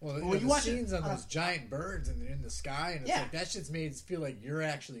right. Well, but when when you watch scenes on it, those giant birds and they're in the sky, and it's Yeah. like that shit's made it feel like you're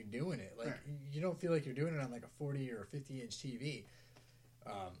actually doing it. Like Right. you don't feel like you're doing it on like a 40 or 50-inch TV.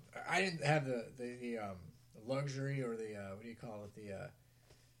 I didn't have the luxury or the what do you call it?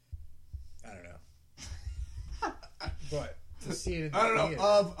 I don't know. But to see it in the I don't theater,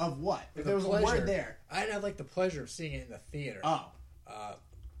 know, of what? If the there was a pleasure- word there. I didn't have like the pleasure of seeing it in the theater. Oh.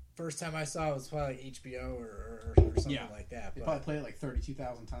 First time I saw it was probably like HBO or something Yeah. like that. They But, probably played it like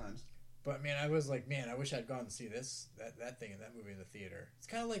 32,000 times. But man, I was like, man, I wish I'd gone and see that thing in that movie in the theater. It's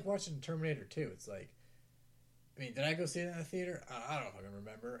kind of like watching Terminator 2. It's like, I mean, did I go see it in the theater? I don't fucking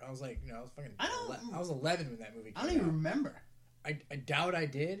remember. I was like, you know, I was fucking. I was 11 when that movie came I don't even out. remember. I doubt I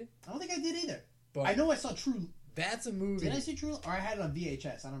did. I don't think I did either. But I know I saw True. that's a movie. Did I see True? Or I had it on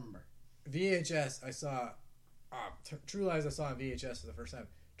VHS. I don't remember. VHS. I saw True Lies. I saw on VHS for the first time.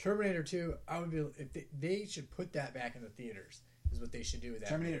 Terminator 2. I would be if they should put that back in the theaters. Is what they should do with that.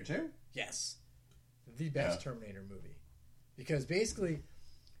 Terminator movie. 2? Yes, the best Terminator movie, because basically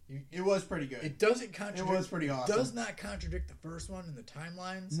It was pretty good. it doesn't contradict. It was pretty awesome. Does not contradict the first one in the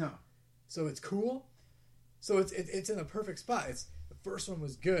timelines. No. So it's cool. So it's in the perfect spot. It's the first one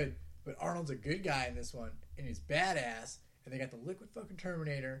was good, but Arnold's a good guy in this one, and he's badass. And they got the liquid fucking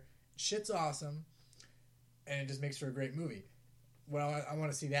Terminator. Shit's awesome, and it just makes for a great movie. Well, I want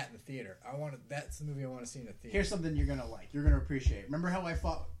to see that in the theater. That's the movie I want to see in the theater. Here's something you're gonna like. You're gonna appreciate. Remember how I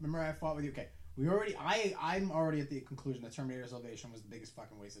fought? Remember I fought with you? Okay, I'm already at the conclusion that Terminator Salvation was the biggest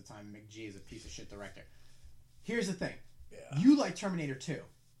fucking waste of time. McGee is a piece of shit director. Here's the thing. Yeah. You like Terminator 2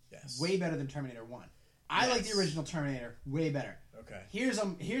 Yes. way better than Terminator 1. I like the Yes. original Terminator way better. Okay.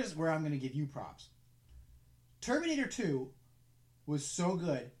 Here's where I'm gonna give you props. Terminator 2 was so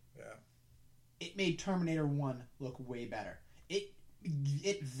good. Yeah. It made Terminator 1 look way better.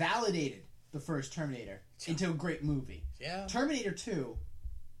 It validated the first Terminator into a great movie. Yeah. Terminator 2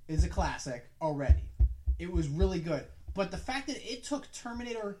 is a classic already. It was really good. But the fact that it took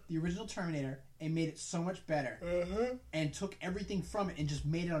Terminator, the original Terminator, and made it so much better, and took everything from it and just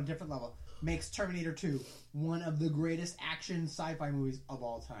made it on a different level, makes Terminator 2 one of the greatest action sci-fi movies of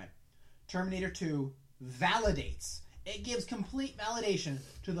all time. Terminator 2 validates. It gives complete validation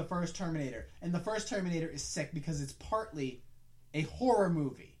to the first Terminator. And the first Terminator is sick because it's partly a horror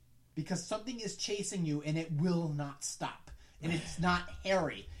movie. Because something is chasing you and it will not stop. And it's not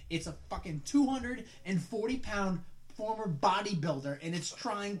hairy. It's a fucking 240-pound former bodybuilder and it's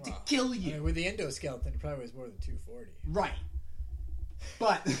trying to kill you. I mean, with the endoskeleton, it probably weighs more than 240. Right.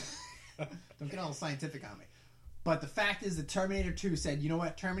 But, don't get all scientific on me. But the fact is that Terminator 2 said, you know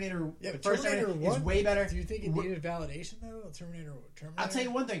what, Terminator, Yeah, the but first Terminator Terminator 1 is way better. Do you think it needed validation though? Terminator. I'll tell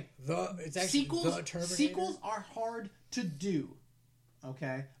you one thing. It's actually the Terminator. Sequels are hard to do.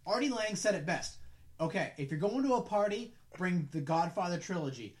 Okay? Artie Lang said it best. Okay, if you're going to a party bring the Godfather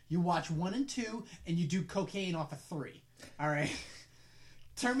trilogy. You watch 1 and 2, and you do cocaine off of 3. All right.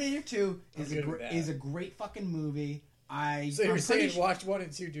 Terminator 2 is a great fucking movie. So you're saying watch 1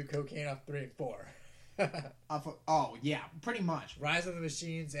 and 2, do cocaine off 3 and 4. Oh yeah, pretty much. Rise of the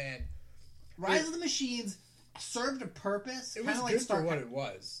Machines served a purpose. It was like good for what it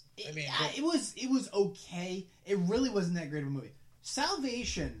was. It was okay. It really wasn't that great of a movie.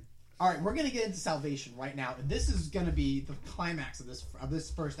 Salvation. All right, we're gonna get into Salvation right now, and this is gonna be the climax of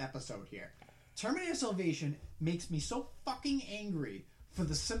this first episode here. Terminator Salvation makes me so fucking angry for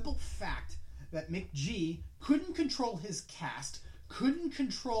the simple fact that McG couldn't control his cast, couldn't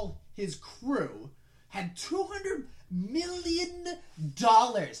control his crew, had $200 million.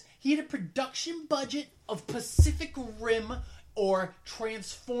 He had a production budget of Pacific Rim or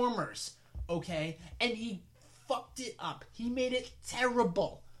Transformers, okay? And he fucked it up. He made it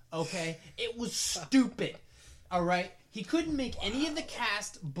terrible, okay? It was stupid, all right? He couldn't make any of the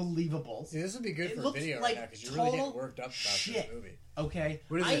cast believable. See, this would be good for video right now because you're really getting worked up about this movie. Okay,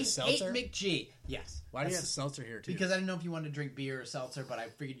 what is I it, seltzer? hate McG. Yes. Why do you have seltzer here too? Because I didn't know if you wanted to drink beer or seltzer, but I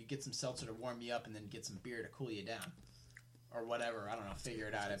figured you'd get some seltzer to warm you up and then get some beer to cool you down, or whatever. I don't know. Figure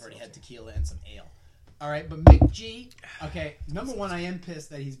it out. I've already had tequila and some ale. All right, but McG. Okay, number one, I am pissed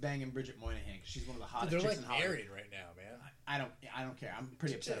that he's banging Bridget Moynihan because she's one of the hottest chicks in Hollywood. They're like married right now, man. I don't care. I'm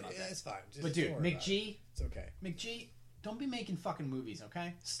pretty upset about that. It's fine. But dude, McG, it's okay. McG. Don't be making fucking movies,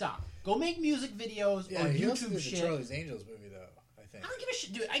 okay? Stop. Go make music videos or he YouTube shit. The Charlie's Angels movie, though, I think. I don't give a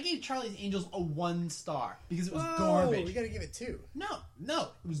shit, dude. I gave Charlie's Angels a 1 star because it was garbage. You gotta give it 2. No,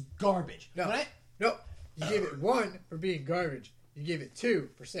 it was garbage. No, you gave it 1 for being garbage. You gave it 2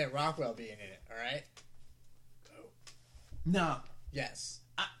 for Sam Rockwell being in it. All right? No. Yes.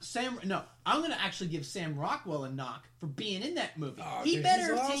 I'm gonna actually give Sam Rockwell a knock for being in that movie. Oh, he dude,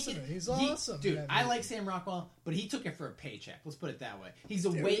 better have taken. He's awesome, dude. I like Sam Rockwell, but he took it for a paycheck. Let's put it that way. He's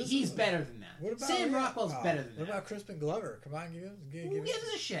better than that. What about, Sam Rockwell's better than that. What about Crispin Glover? Come on, Who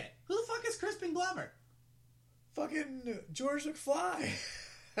gives a shit? Who the fuck is Crispin Glover? Fucking George McFly.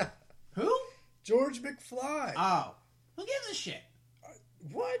 Who? George McFly. Oh, who gives a shit?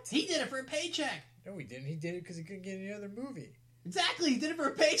 What? He did it for a paycheck. No, he didn't. He did it because he couldn't get any other movie. Exactly, he did it for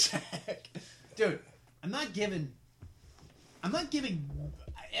a paycheck. Dude, I'm not giving. And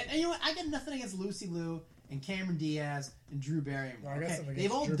you know what? I got nothing against Lucy Liu and Cameron Diaz and Drew Barrymore. Well, I got something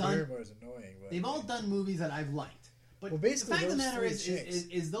they've all Drew done. Barrymore is annoying. But, they've all done movies that I've liked. But basically, the fact of the matter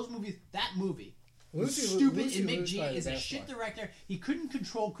is those movies. That movie was stupid. And McG is a shit director. He couldn't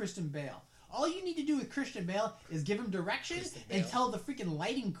control Christian Bale. All you need to do with Christian Bale is give him direction and tell the freaking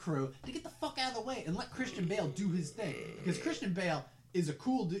lighting crew to get the fuck out of the way and let Christian Bale do his thing. Because Christian Bale is a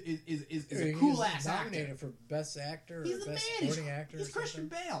cool a cool ass actor. Nominated for best actor. He's or the best man. supporting actor. He's Christian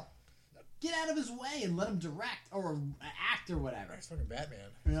Bale. Get out of his way and let him direct or act or whatever. He's fucking Batman.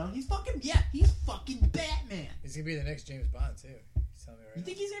 You know, he's fucking Batman. He's gonna be the next James Bond too. He's telling me right You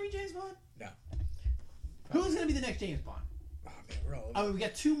think he's gonna be James Bond? No. Who's gonna be the next James Bond? Oh man, we're all over. We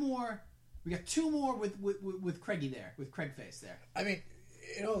got 2 more. We got 2 more with Craigie there, with Craig Face there. I mean,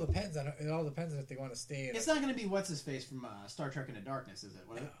 it all depends on if they want to stay. It's not going to be what's his face from Star Trek Into Darkness, is it?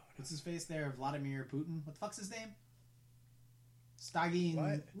 What's his face there? Vladimir Putin. What the fuck's his name? Stagin.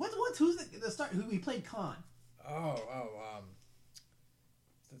 What? Who's the star? Who he played Khan?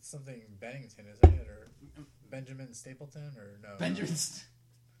 That's something Bennington, isn't it, or Benjamin Stapleton, or no? Benjamin.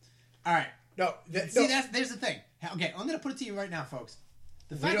 All right. No. There's the thing. Okay, I'm going to put it to you right now, folks.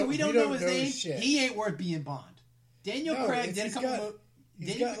 The fact that we don't know his name, he ain't worth being Bond. Daniel Craig did a couple.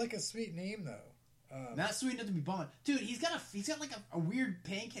 He's got like a sweet name though. Not sweet enough to be Bond, dude. He's got like a weird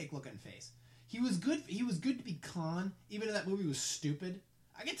pancake looking face. He was good to be Khan, even though that movie was stupid.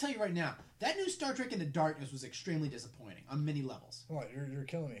 I can tell you right now, that new Star Trek Into Darkness was extremely disappointing on many levels. Well, you're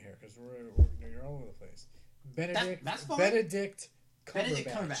killing me here because you're all over the place. That's fine. Benedict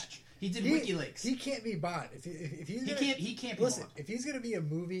Cumberbatch. He did WikiLeaks. He can't be Bond. He can't be listen, Bond. If he's gonna be a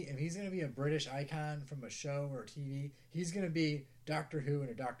movie, if he's gonna be a British icon from a show or TV, he's gonna be Doctor Who in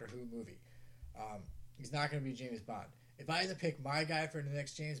a Doctor Who movie. He's not gonna be James Bond. If I had to pick my guy for the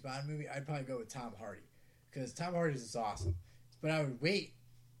next James Bond movie, I'd probably go with Tom Hardy because Tom Hardy's is awesome. But I would wait.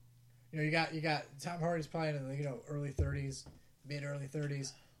 You got Tom Hardy's probably in the early 30s, mid-early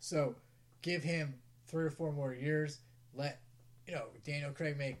 30s. So give him 3 or 4 more years. Let Daniel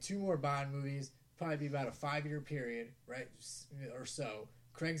Craig make 2 more Bond movies. Probably be about a 5-year period, right, or so.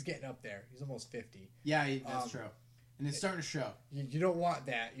 Craig's getting up there. He's almost 50. Yeah, that's true. And it's starting to show. You don't want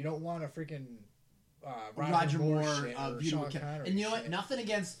that. You don't want a freaking Roger Moore or Beautiful Kim. And you know what? Nothing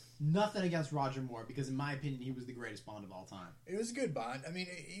against Nothing against Roger Moore, because in my opinion, he was the greatest Bond of all time. It was a good Bond. I mean,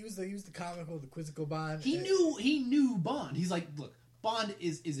 he was the comical, the quizzical Bond. He knew Bond. He's like, look, Bond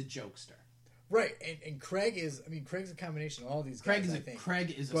is a jokester. Right, and Craig is. I mean, Craig's a combination of all these guys.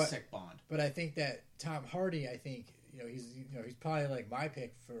 Craig is a sick Bond. But I think that Tom Hardy, he's probably like my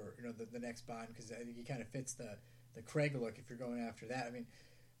pick for the next Bond, because I think he kind of fits the Craig look if you're going after that. I mean,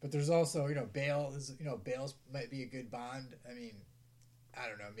 but there's also Bale is Bale's might be a good Bond. I mean, I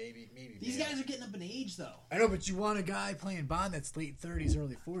don't know, maybe these Bale. guys are getting up in age though. I know, but you want a guy playing Bond that's late 30s,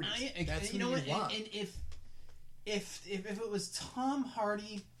 early 40s. That's who you want. And if it was Tom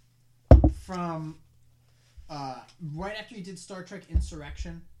Hardy from right after he did Star Trek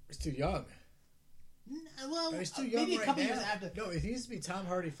Insurrection, he's too young. Well, he's too young maybe right a couple now. years after. No, it needs to be Tom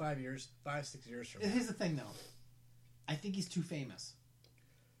Hardy 5, 6 years from now. Here's the thing, though. I think he's too famous.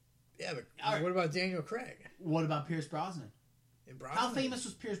 Yeah, but right. What about Daniel Craig? What about Pierce Brosnan? How famous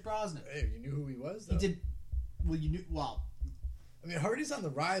was Pierce Brosnan? Hey, you knew who he was, though. He did. Well, you knew. Well, I mean, Hardy's on the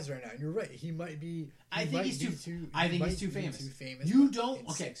rise right now. And you're right. He might be. I think he's too famous. Too famous. You don't. In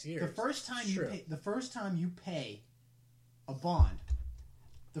Okay. 6 years. The first time you pay a Bond,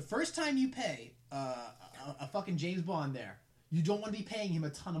 the first time you pay a fucking James Bond there, you don't want to be paying him a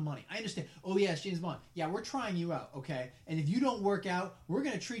ton of money. I understand. Oh, yeah, it's James Bond. Yeah, we're trying you out, okay? And if you don't work out, we're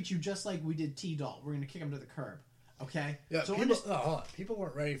going to treat you just like we did T-Doll. We're going to kick him to the curb, okay? Yeah, so hold on. People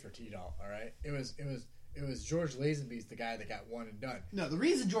weren't ready for T-Doll, all right? It was George Lazenby's the guy that got one and done. No, the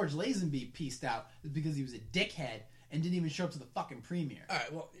reason George Lazenby pieced out is because he was a dickhead and didn't even show up to the fucking premiere. All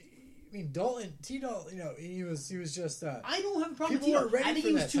right, well, I mean, T-Doll, he was just. I don't have a problem with People T-Doll. weren't ready I think for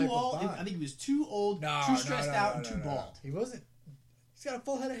he was that too type of old. Bond. I think he was too old, too stressed out, and too bald. He wasn't. He's got a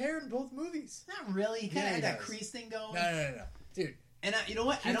full head of hair in both movies. Not really. He kind of had that does. crease thing going. No, dude. And you know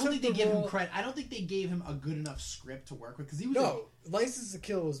what? I don't think they gave him credit. I don't think they gave him a good enough script to work with, because he was. License to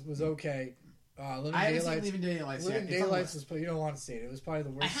Kill was okay. I haven't seen Living Daylights yet. Living Daylights was. You don't want to see it. It was probably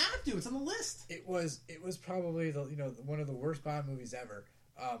the worst. I have to. It's on the list. It was probably one of the worst Bond movies ever.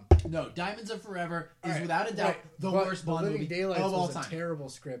 No, Diamonds Are Forever is right, without a doubt the worst Bond Living movie Daylights of all was time. A terrible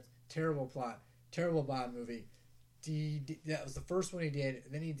script, terrible plot, terrible Bond movie. That was the first one he did.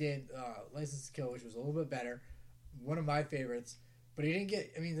 Then he did License to Kill, which was a little bit better. One of my favorites. But he didn't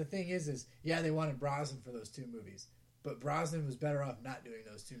get... I mean, the thing is they wanted Brosnan for those two movies. But Brosnan was better off not doing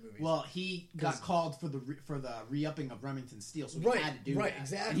those two movies. Well, he got called for the re-upping of Remington Steele, so he had to do that.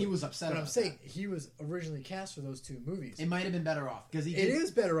 Exactly. And he was upset but about I'm saying he was originally cast for those two movies. It might have been better off, because It is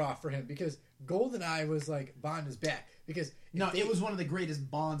better off for him, because GoldenEye was like, Bond is back. Because it was one of the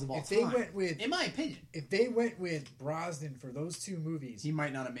greatest Bonds of all time. They went with, in my opinion, if they went with Brosnan for those two movies, he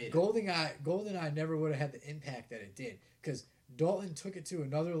might not have made it. GoldenEye never would have had the impact that it did, because Dalton took it to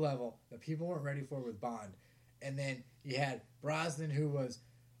another level that people weren't ready for with Bond. And then you had Brosnan, who was,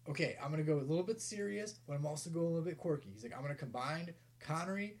 okay, I'm going to go a little bit serious, but I'm also going a little bit quirky. He's like, I'm going to combine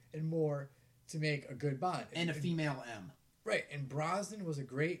Connery and Moore to make a good Bond. And a female M. Right, and Brosnan was a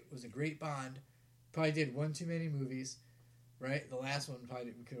great Bond. Probably did one too many movies, right? The last one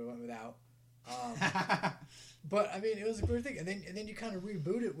probably we could have went without. But I mean, it was a great thing. And then you kind of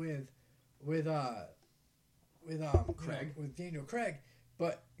reboot it with Craig, with Daniel Craig.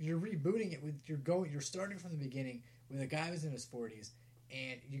 But you're rebooting it with you're starting from the beginning with a guy who's in his 40s,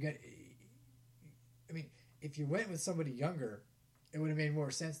 and you got. I mean, if you went with somebody younger, it would have made more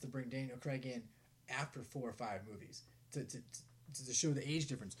sense to bring Daniel Craig in after 4 or 5 movies to show the age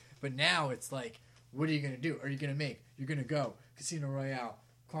difference. But now it's like, what are you going to do? Are you going to make? You're going to go Casino Royale,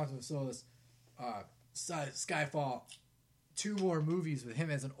 Quantum of Solace, Skyfall, 2 more movies with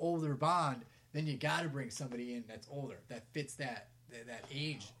him as an older Bond. Then you got to bring somebody in that's older, that fits that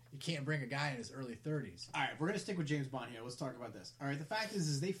age. You can't bring a guy in his early 30s. All right, we're gonna stick with James Bond here. Let's talk about this. All right, the fact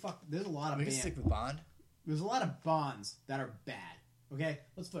is there's a lot of We can stick with Bond. There's a lot of Bonds that are bad. Okay,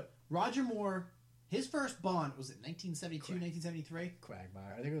 let's put Roger Moore. His first Bond was it 1972, 1973?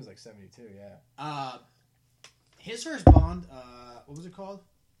 Quagmire. I think it was like 72. Yeah. His first Bond. What was it called?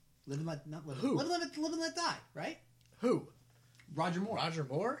 Live and Let Die. Right? Who? Roger Moore. Roger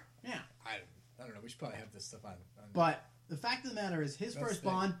Moore? Yeah. I don't know. We should probably have this stuff on. But the fact of the matter is, his first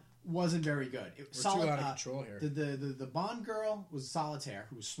Bond wasn't very good. We're too out of control here. The Bond girl was Solitaire,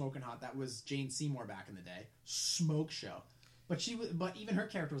 who was smoking hot. That was Jane Seymour back in the day. Smoke show. But even her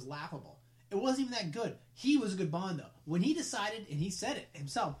character was laughable. It wasn't even that good. He was a good Bond, though. When he decided, and he said it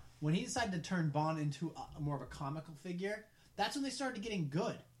himself, when he decided to turn Bond into more of a comical figure, that's when they started getting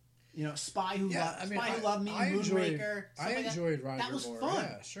good. You know, Spy Who Loved Me, Moonraker. I enjoyed Roger Moore. That was fun.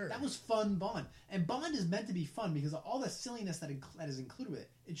 Yeah, sure. That was fun Bond. And Bond is meant to be fun because of all the silliness that is included with it.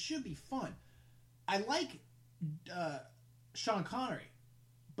 It should be fun. I like Sean Connery,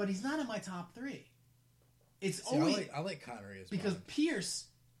 but he's not in my top 3. It's See, always I like Connery as because Bond.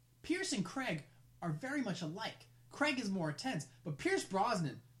 Pierce and Craig are very much alike. Craig is more intense, but Pierce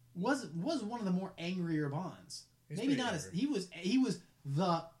Brosnan was one of the more angrier Bonds. He's Maybe pretty not angry. as he was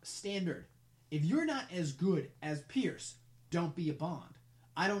the standard. If you're not as good as Pierce, don't be a Bond.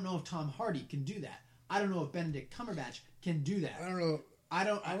 I don't know if Tom Hardy can do that. I don't know if Benedict Cumberbatch can do that. I don't know.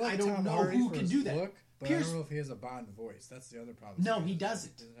 I like don't Tom know Hardy who for can his do that. Look, but Pierce, I don't know if he has a Bond voice. That's the other problem. No, he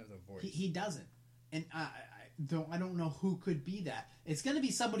doesn't. He doesn't have the voice. he doesn't, and I don't know who could be that. It's going to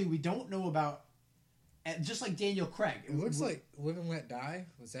be somebody we don't know about, just like Daniel Craig. It looks like Live and Let Die.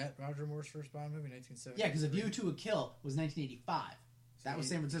 Was that Roger Moore's first Bond movie, 1970? Yeah, because A View to a Kill was 1985. That was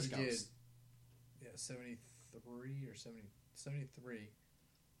San Francisco. He did, 73 or 73.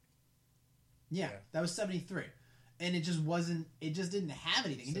 Yeah, that was 73. And it just wasn't, it just didn't have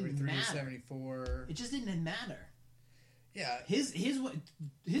anything. It didn't 73, matter. 74. It just didn't matter. Yeah. His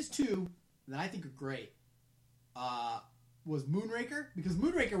two that I think are great was Moonraker, because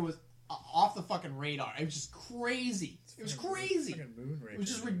Moonraker was off the fucking radar. It was just crazy. It was crazy. It was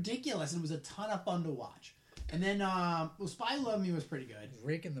just ridiculous, and it was a ton of fun to watch. And then, Spy Who Loved Me was pretty good.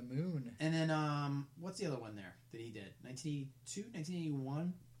 Raking the Moon. And then, what's the other one there that he did? 1982?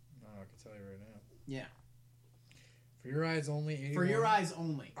 1981? No, I can tell you right now. Yeah. For Your Eyes Only, 81. For Your Eyes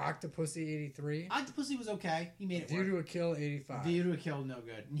Only. Octopussy, 83. Octopussy was okay. He made it View work. to a Kill, 85. View to a Kill, no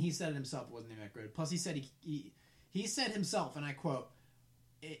good. And he said it himself, it wasn't even that good. Plus, he said he said himself, and I quote,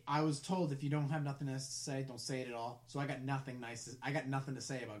 I was told if you don't have nothing nice to say, don't say it at all. So I got nothing to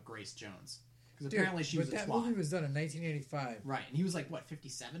say about Grace Jones. Because apparently she was a that twat. movie was done in 1985. Right, and he was like, what,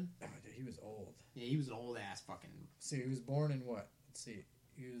 57? Oh, dude, he was old. Yeah, he was an old ass fucking... See, he was born in what? Let's see.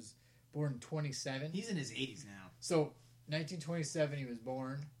 He was born in 27. He's in his 80s now. So, 1927 he was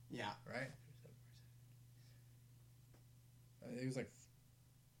born, Yeah. right? He was like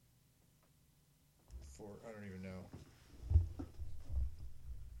 4, I don't even know.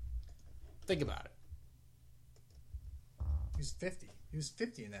 Think about it. He was 50. He was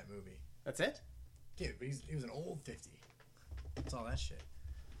 50 in that movie. That's it? Yeah, but he was an old 50. That's all that shit.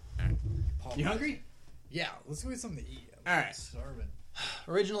 Paul You Rudd. hungry? Yeah, let's go get something to eat. All right. Starving.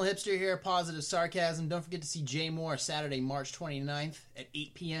 Original Hipster here, Positive Sarcasm. Don't forget to see Jay Moore Saturday, March 29th at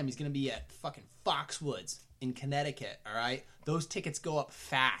 8 p.m. He's going to be at fucking Foxwoods in Connecticut, all right? Those tickets go up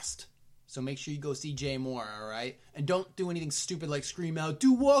fast. So make sure you go see Jay Moore, all right? And don't do anything stupid like scream out,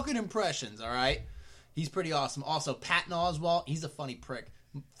 do walking impressions, all right? He's pretty awesome. Also, Patton Oswalt, he's a funny prick.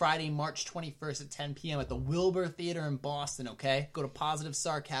 Friday, March 21st at 10 p.m. at the Wilbur Theater in Boston, okay? Go to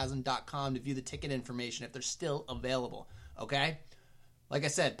PositiveSarcasm.com to view the ticket information if they're still available, okay? Like I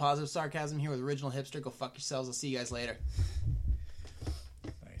said, Positive Sarcasm here with Original Hipster. Go fuck yourselves. I'll see you guys later.